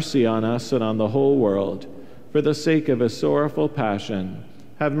 have mercy on us and on the whole world. For the sake of his sorrowful passion,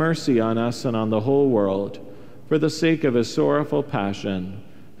 have mercy on us and on the whole world. For the sake of his sorrowful passion,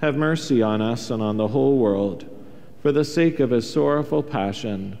 have mercy on us and on the whole world. For the sake of his sorrowful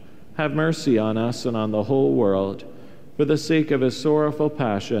passion, have mercy on us and on the whole world. For the sake of his sorrowful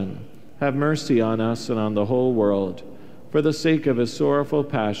passion, have mercy on us and on the whole world. For the sake of his sorrowful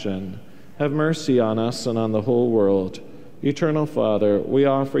passion, have mercy on us and on the whole world. Eternal Father, we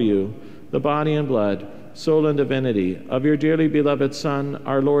offer you the body and blood, soul and divinity of your dearly beloved Son,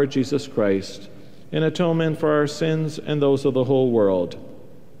 our Lord Jesus Christ, in atonement for our sins and those of the whole world.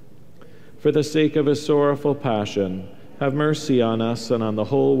 For the sake of his sorrowful passion, have mercy on us and on the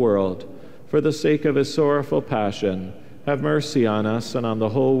whole world. For the sake of his sorrowful passion, have mercy on us and on the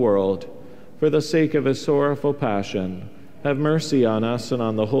whole world. For the sake of his sorrowful passion, have mercy on us and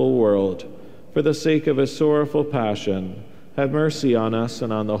on the whole world. For the sake of his sorrowful passion, have mercy on us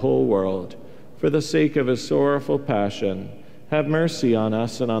and on the whole world. For the sake of his sorrowful passion, have mercy on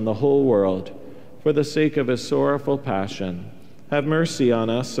us and on the whole world. For the sake of his sorrowful passion, have mercy on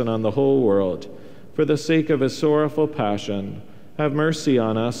us and on the whole world. For the sake of his sorrowful passion, have mercy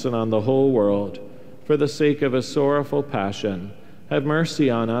on us and on the whole world. For the sake of his sorrowful passion, have mercy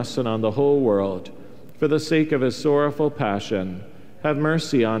on us and on the whole world. For the sake of his sorrowful passion, have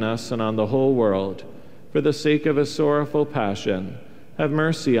mercy on us and on the whole world. For the sake of his sorrowful passion, have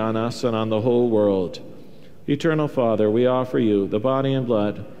mercy on us and on the whole world. Eternal Father, we offer you the body and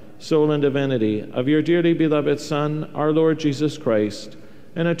blood, soul and divinity of your dearly beloved Son, our Lord Jesus Christ,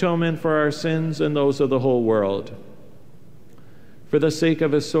 in atonement for our sins and those of the whole world. For the sake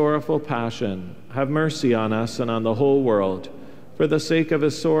of his sorrowful passion, have mercy on us and on the whole world. For the sake of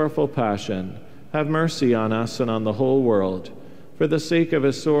his sorrowful passion, have mercy on us and on the whole world. For the sake of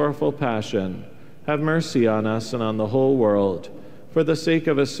his sorrowful passion, have mercy on us and on the whole world. For the sake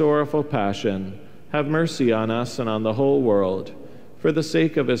of his sorrowful passion, have mercy on us and on the whole world. For the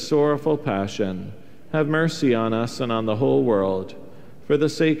sake of his sorrowful passion, have mercy on us and on the whole world. For the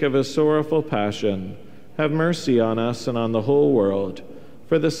sake of his sorrowful passion, have mercy on us and on the whole world.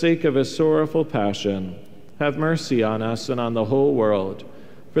 For the sake of his sorrowful passion, have mercy on us and on the whole world.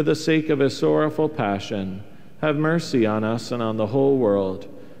 For the sake of his sorrowful passion, have mercy on us and on the whole world.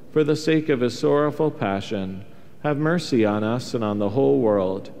 For the sake of his sorrowful passion, have mercy on us and on the whole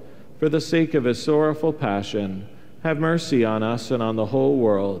world. For the sake of his sorrowful passion, have mercy on us and on the whole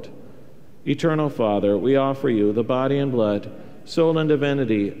world. Eternal Father, we offer you the body and blood, soul and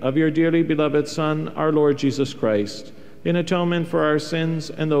divinity of your dearly beloved Son, our Lord Jesus Christ, in atonement for our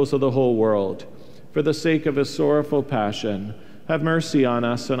sins and those of the whole world. For the sake of his sorrowful passion, have mercy on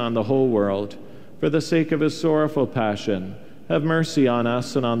us and on the whole world. for the sake of his sorrowful passion, have mercy on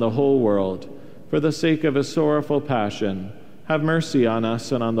us and on the whole world. For the sake of his sorrowful passion, have mercy on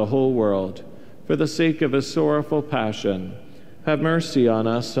us and on the whole world. For the sake of his sorrowful passion, have mercy on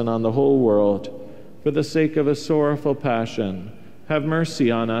us and on the whole world. For the sake of his sorrowful passion, have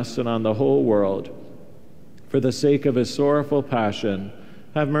mercy on us and on the whole world. For the sake of his sorrowful passion,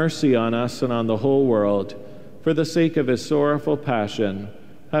 have mercy on us and on the whole world. For the sake of his sorrowful passion,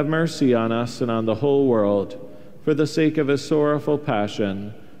 have mercy on us and on the whole world. For the sake of his sorrowful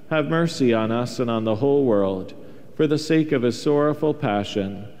passion, have mercy on us and on the whole world. For the sake of his sorrowful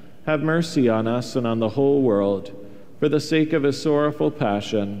passion, have mercy on us and on the whole world. For the sake of his sorrowful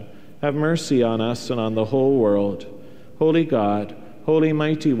passion, have mercy on us and on the whole world. Holy God, Holy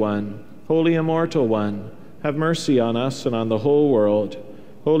Mighty One, Holy Immortal One, have mercy on us and on the whole world.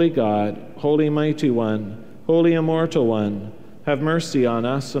 Holy God, Holy Mighty One, Holy Immortal One, have mercy on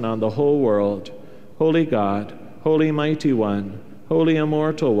us and on the whole world. Holy God, Holy Mighty One, Holy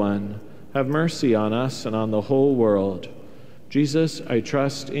Immortal One, have mercy on us and on the whole world. Jesus, I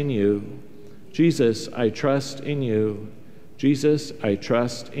trust in you. Jesus, I trust in you. Jesus, I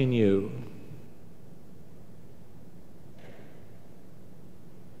trust in you.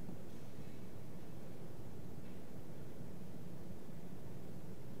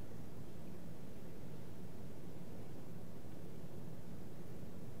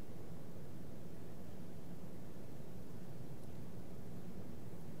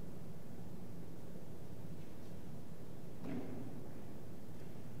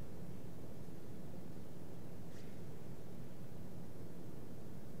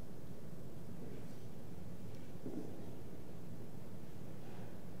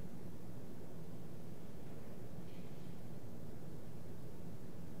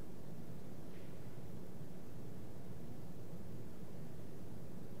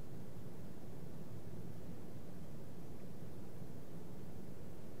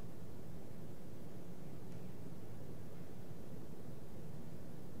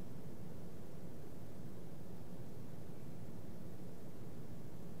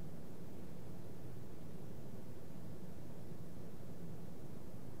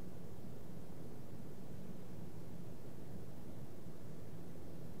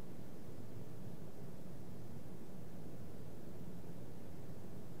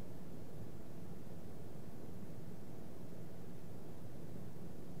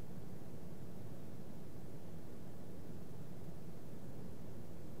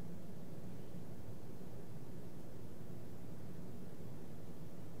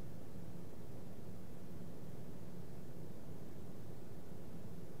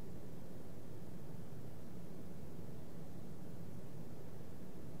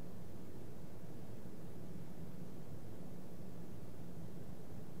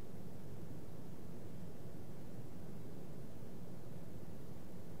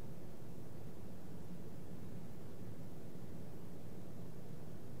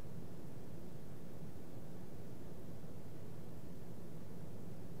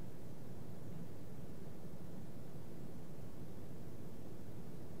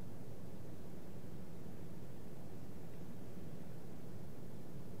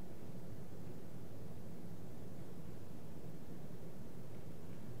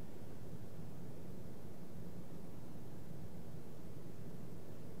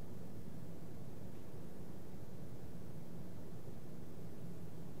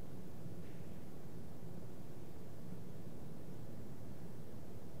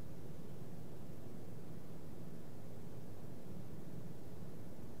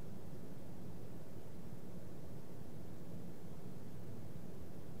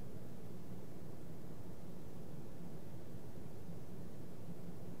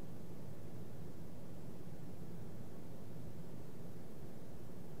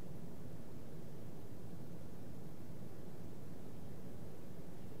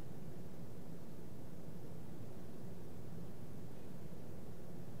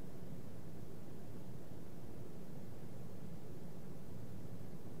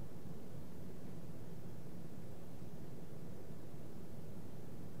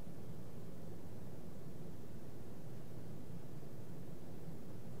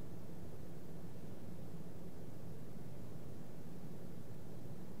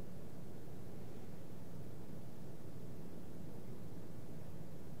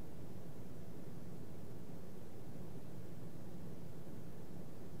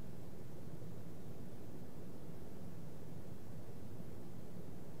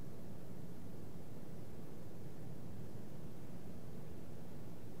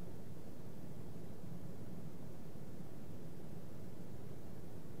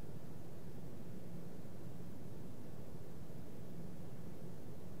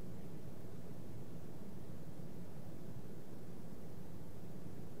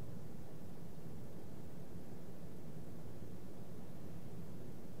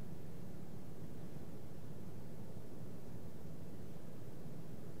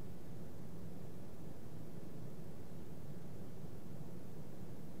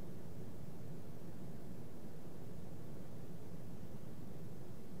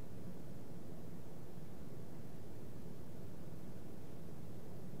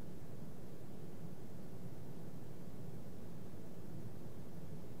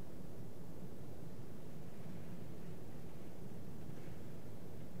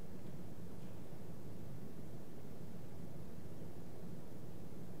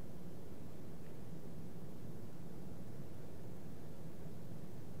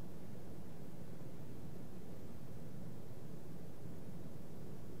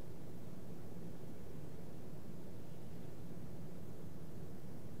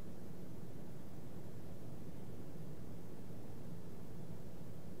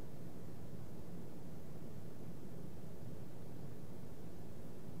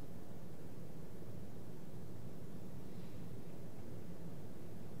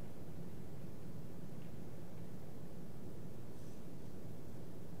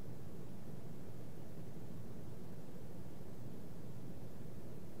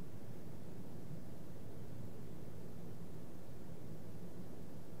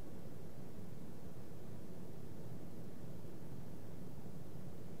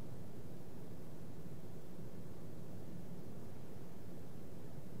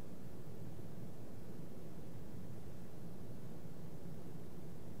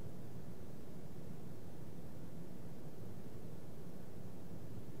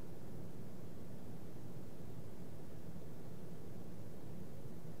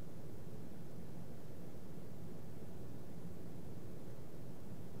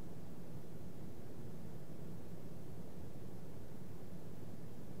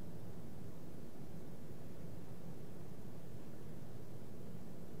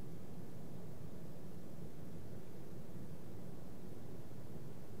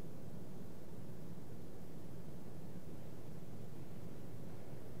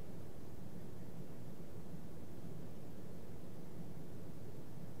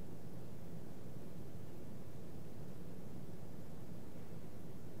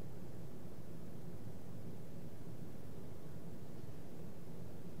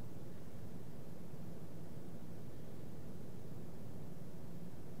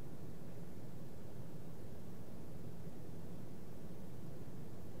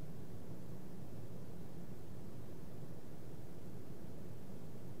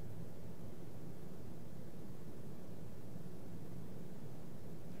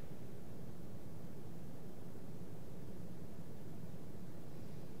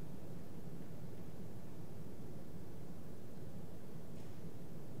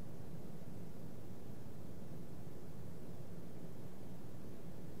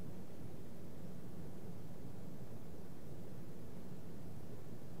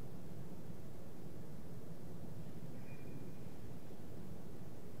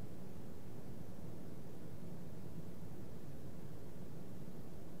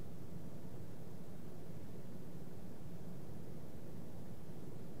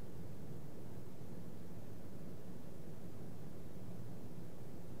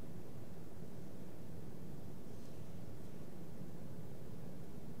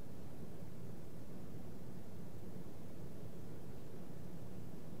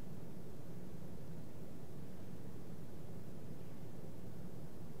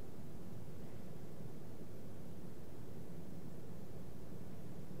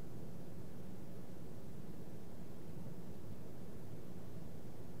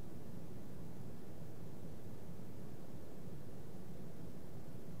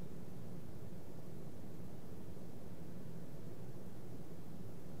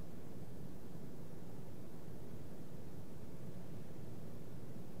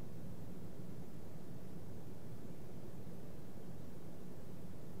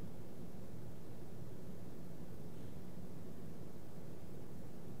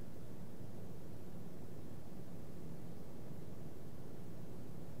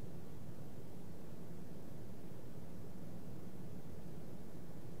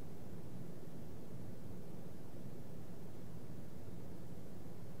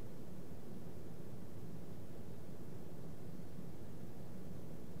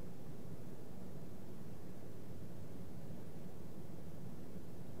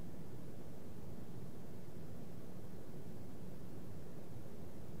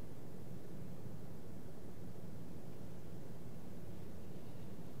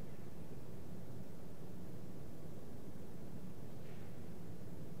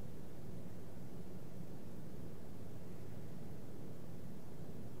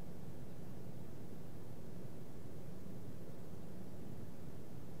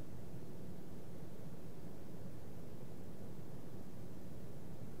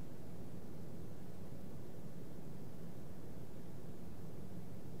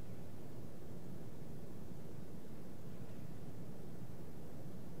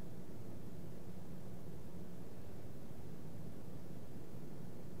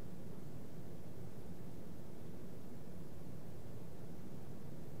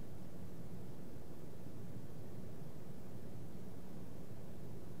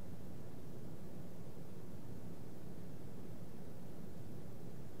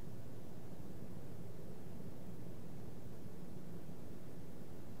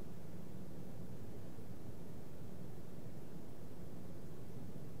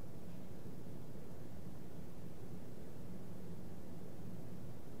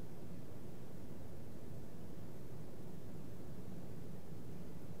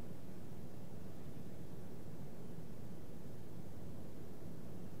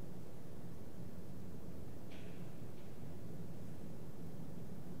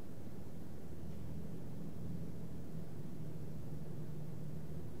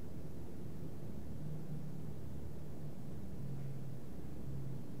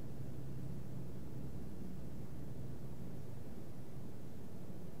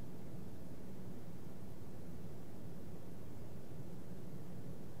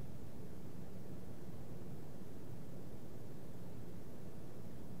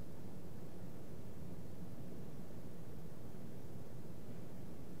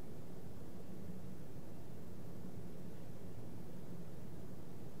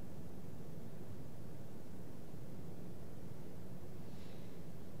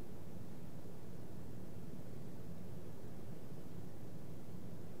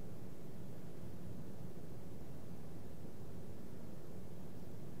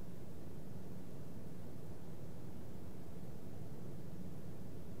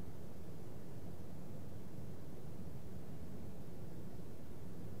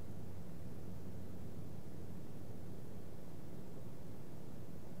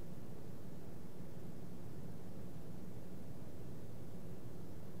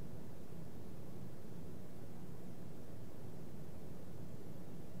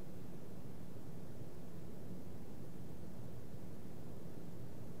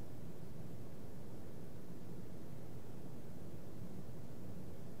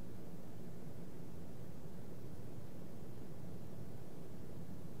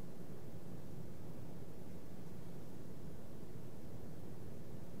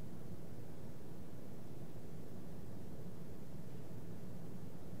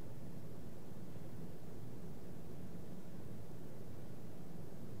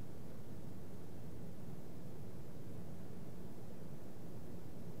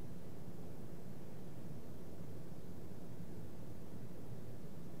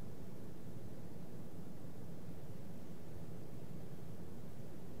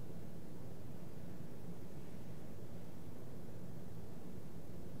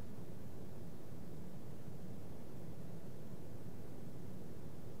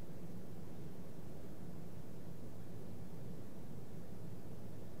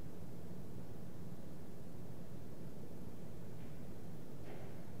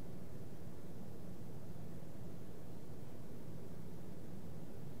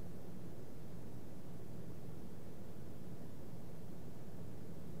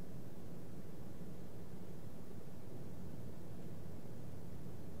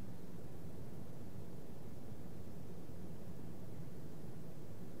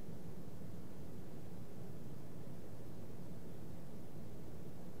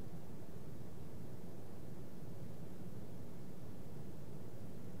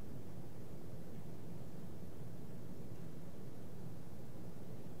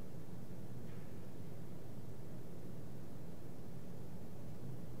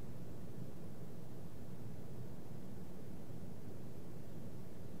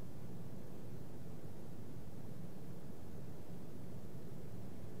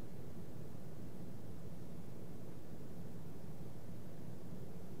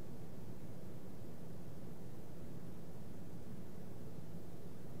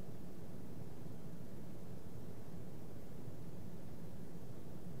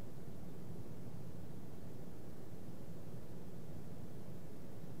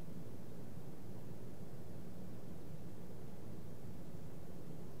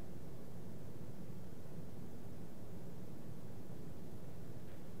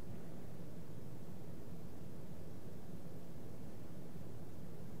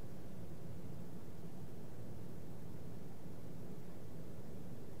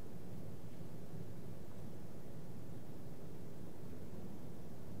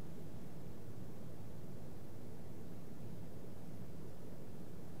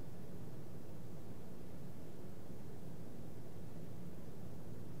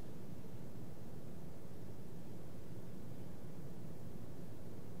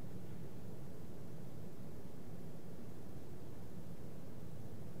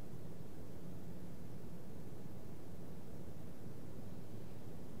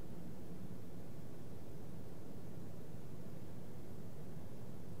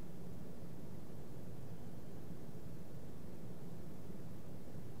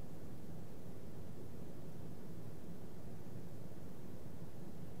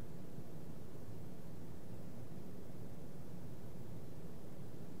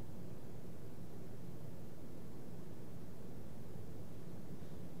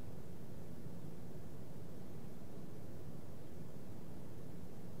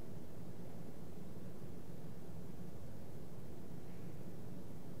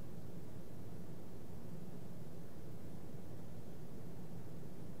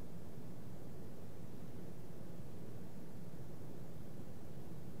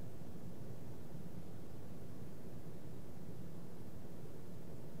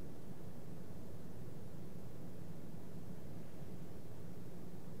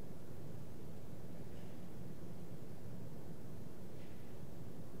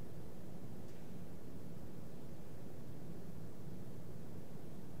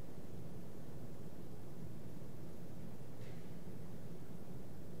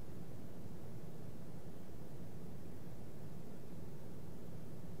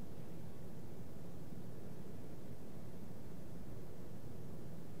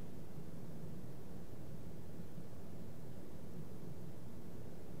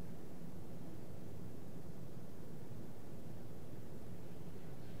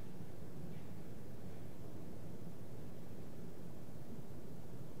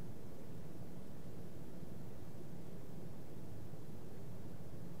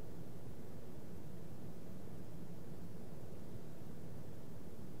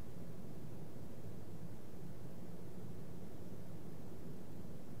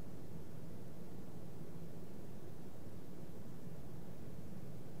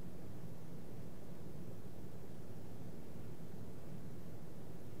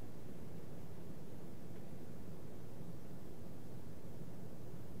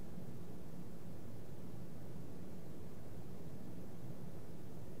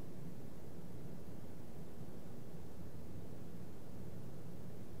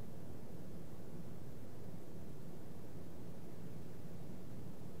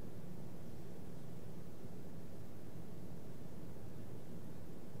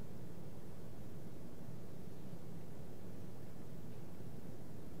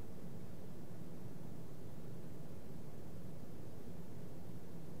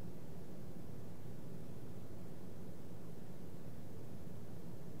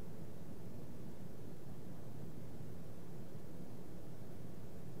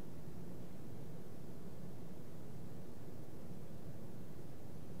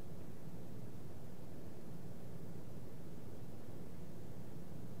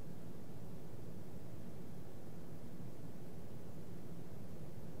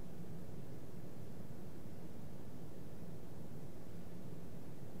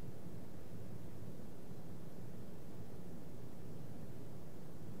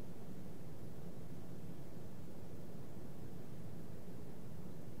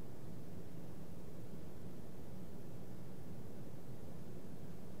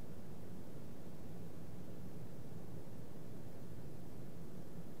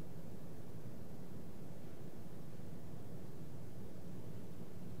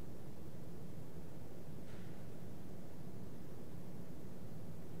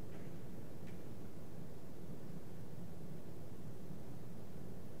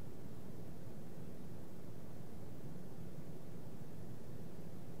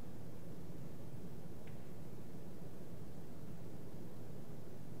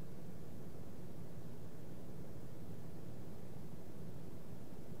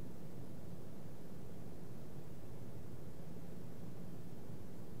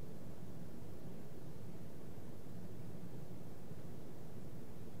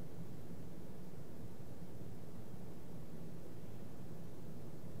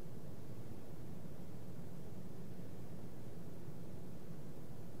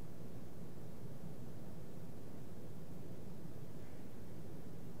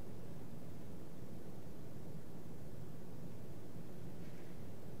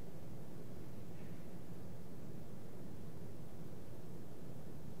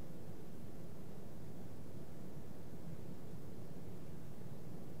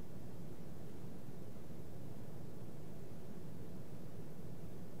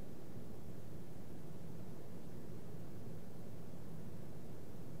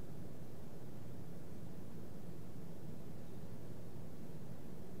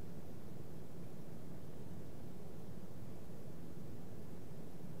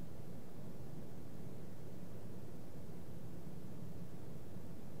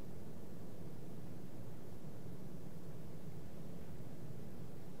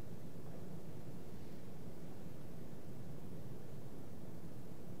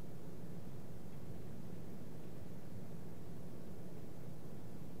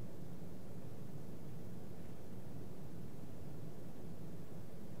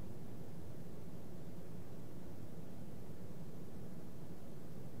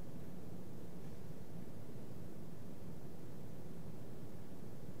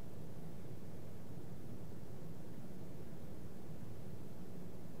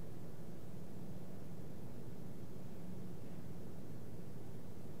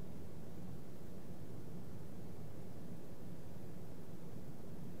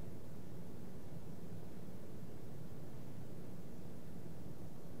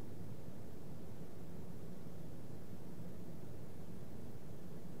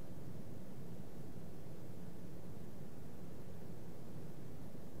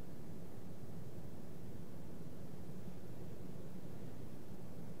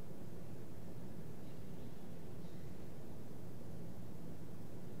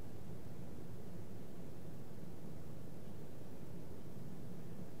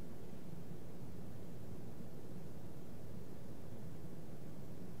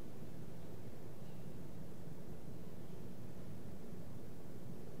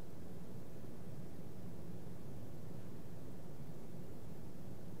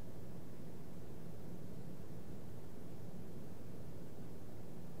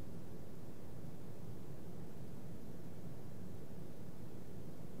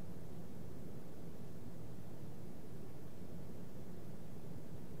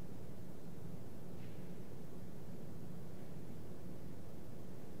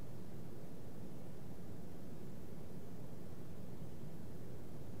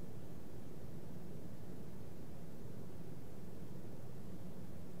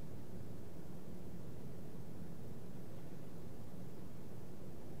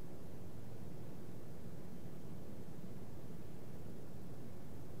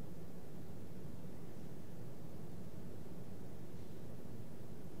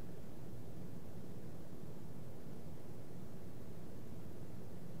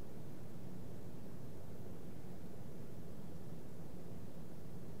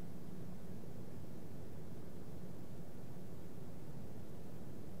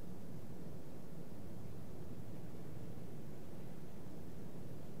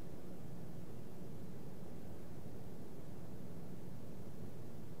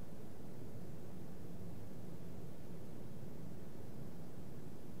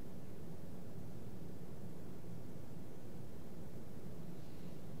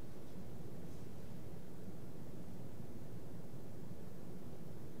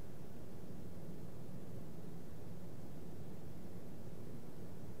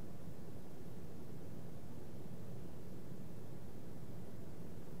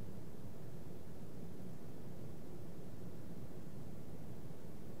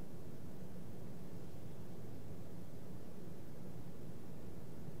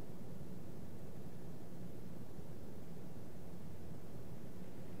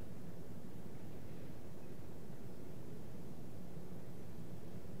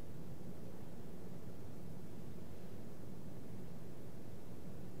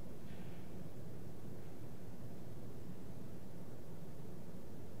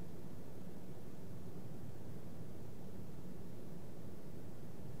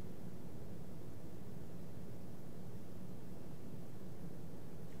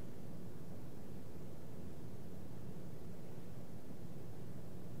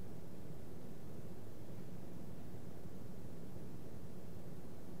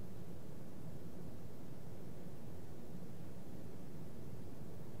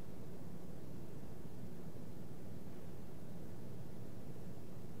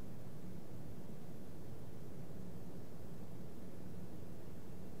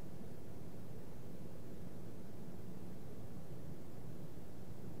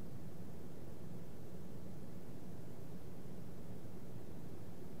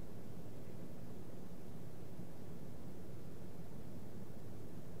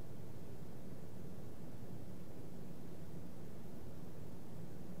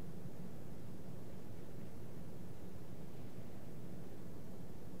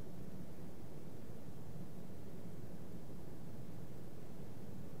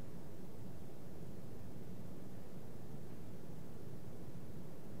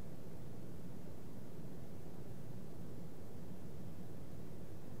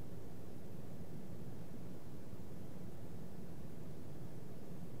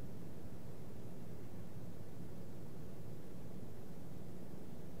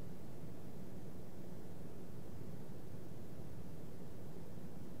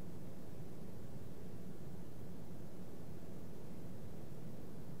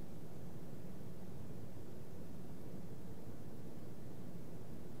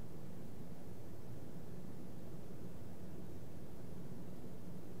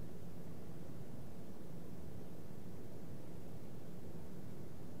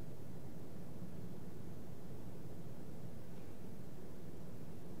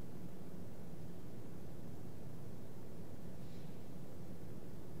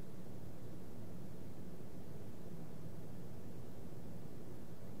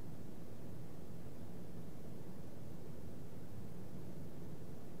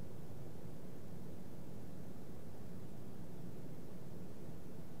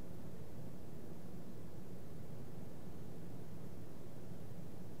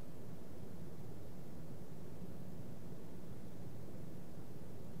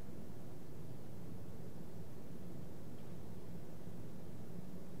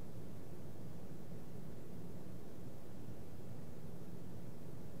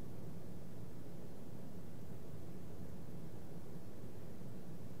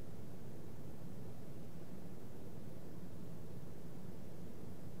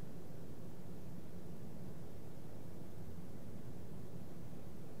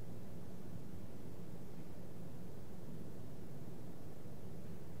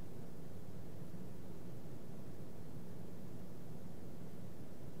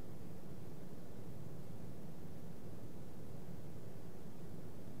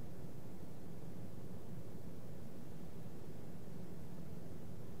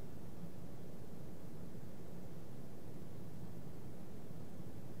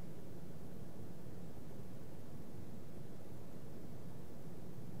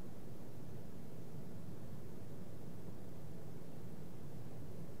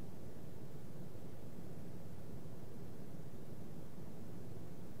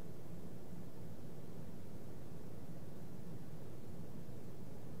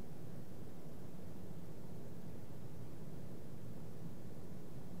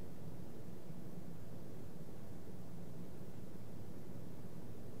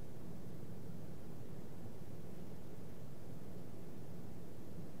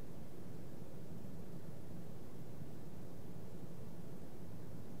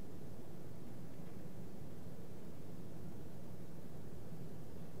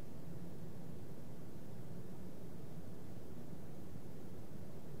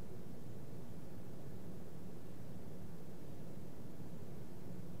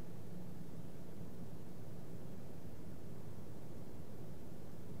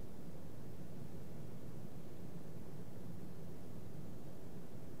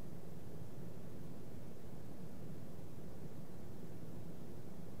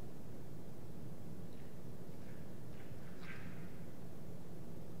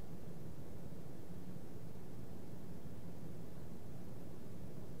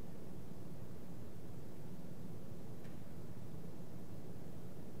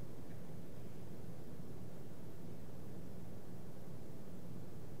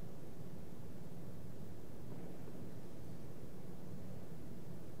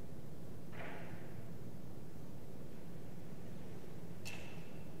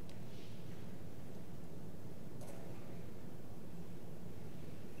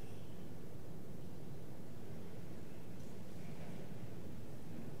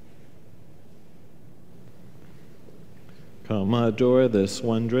 Come adore this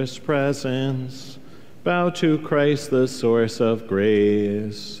wondrous presence. Bow to Christ, the source of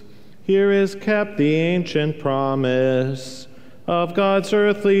grace. Here is kept the ancient promise of God's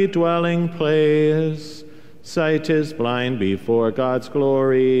earthly dwelling place. Sight is blind before God's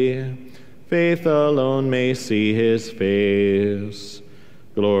glory. Faith alone may see his face.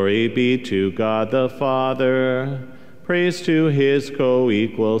 Glory be to God the Father. Praise to his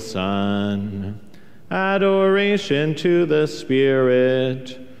co-equal Son. Adoration to the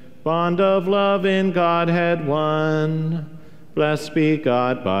Spirit. Bond of love in Godhead one. Blessed be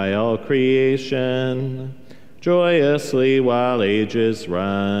God by all creation, joyously while ages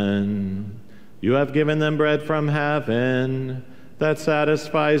run. You have given them bread from heaven that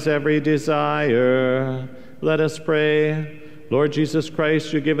satisfies every desire. Let us pray. Lord Jesus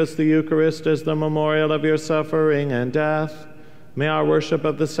Christ, you give us the Eucharist as the memorial of your suffering and death. May our worship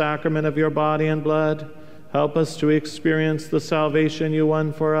of the sacrament of your body and blood help us to experience the salvation you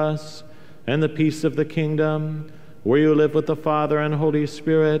won for us and the peace of the kingdom, where you live with the Father and Holy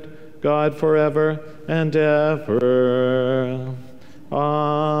Spirit, God forever and ever.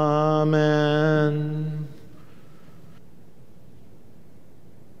 Amen.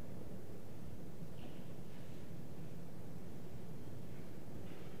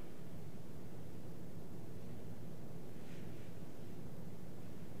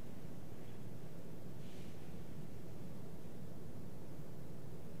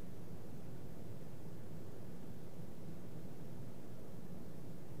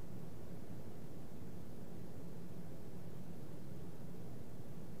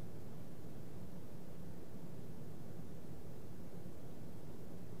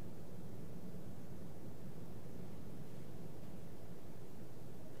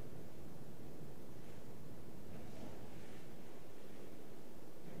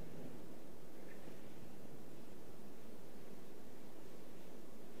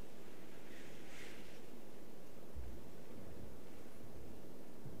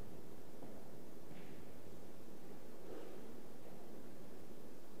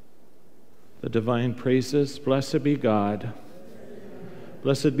 The divine praises, blessed be God.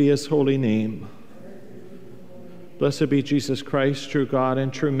 Blessed be his holy name. Blessed be Jesus Christ, true God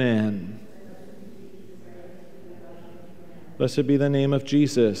and true man. Blessed be the name of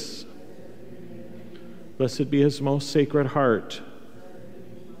Jesus. Blessed be his most sacred heart.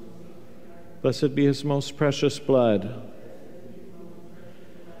 Blessed be his most precious blood.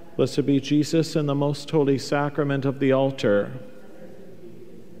 Blessed be Jesus in the most holy sacrament of the altar.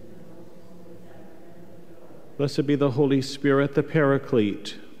 Blessed be the Holy Spirit, the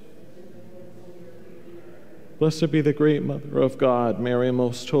Paraclete. Blessed be the great Mother of God, Mary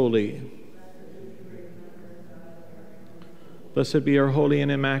most holy. Blessed be her holy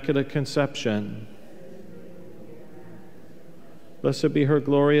and immaculate conception. Blessed be her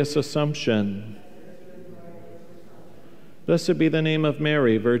glorious Assumption. Blessed be the name of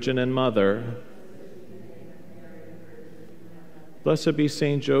Mary, Virgin and Mother. Blessed be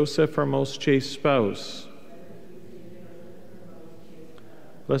Saint Joseph, her most chaste spouse.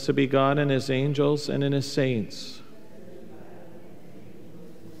 Blessed be God in his angels and in his saints.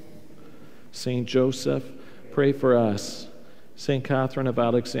 Saint Joseph, pray for us. Saint Catherine of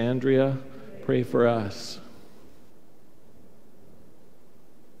Alexandria, pray for us.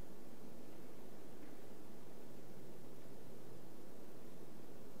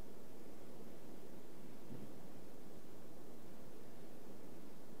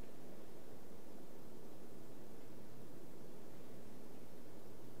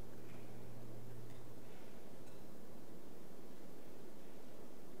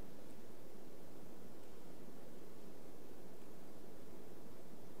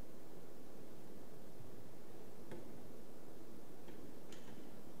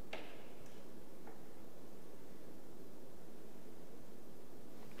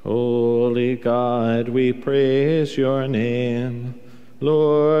 Holy God, we praise your name.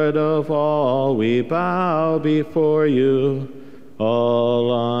 Lord of all, we bow before you. All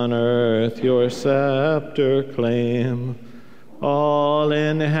on earth your scepter claim. All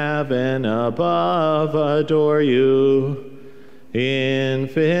in heaven above adore you.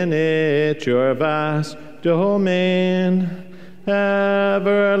 Infinite your vast domain.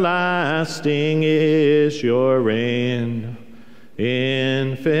 Everlasting is your reign.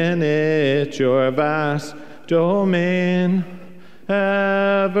 Infinite your vast domain,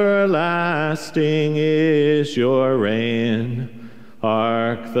 everlasting is your reign.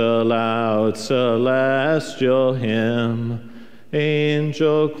 Hark the loud celestial hymn,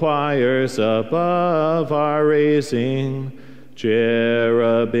 angel choirs above are raising,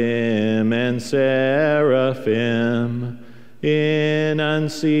 cherubim and seraphim, in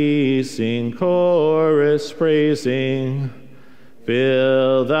unceasing chorus praising.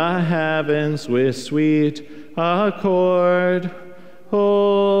 Fill the heavens with sweet accord.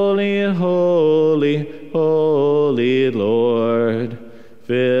 Holy, holy, holy Lord.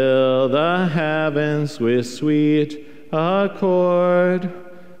 Fill the heavens with sweet accord.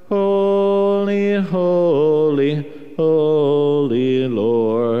 Holy, holy, holy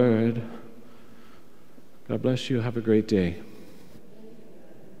Lord. God bless you. Have a great day.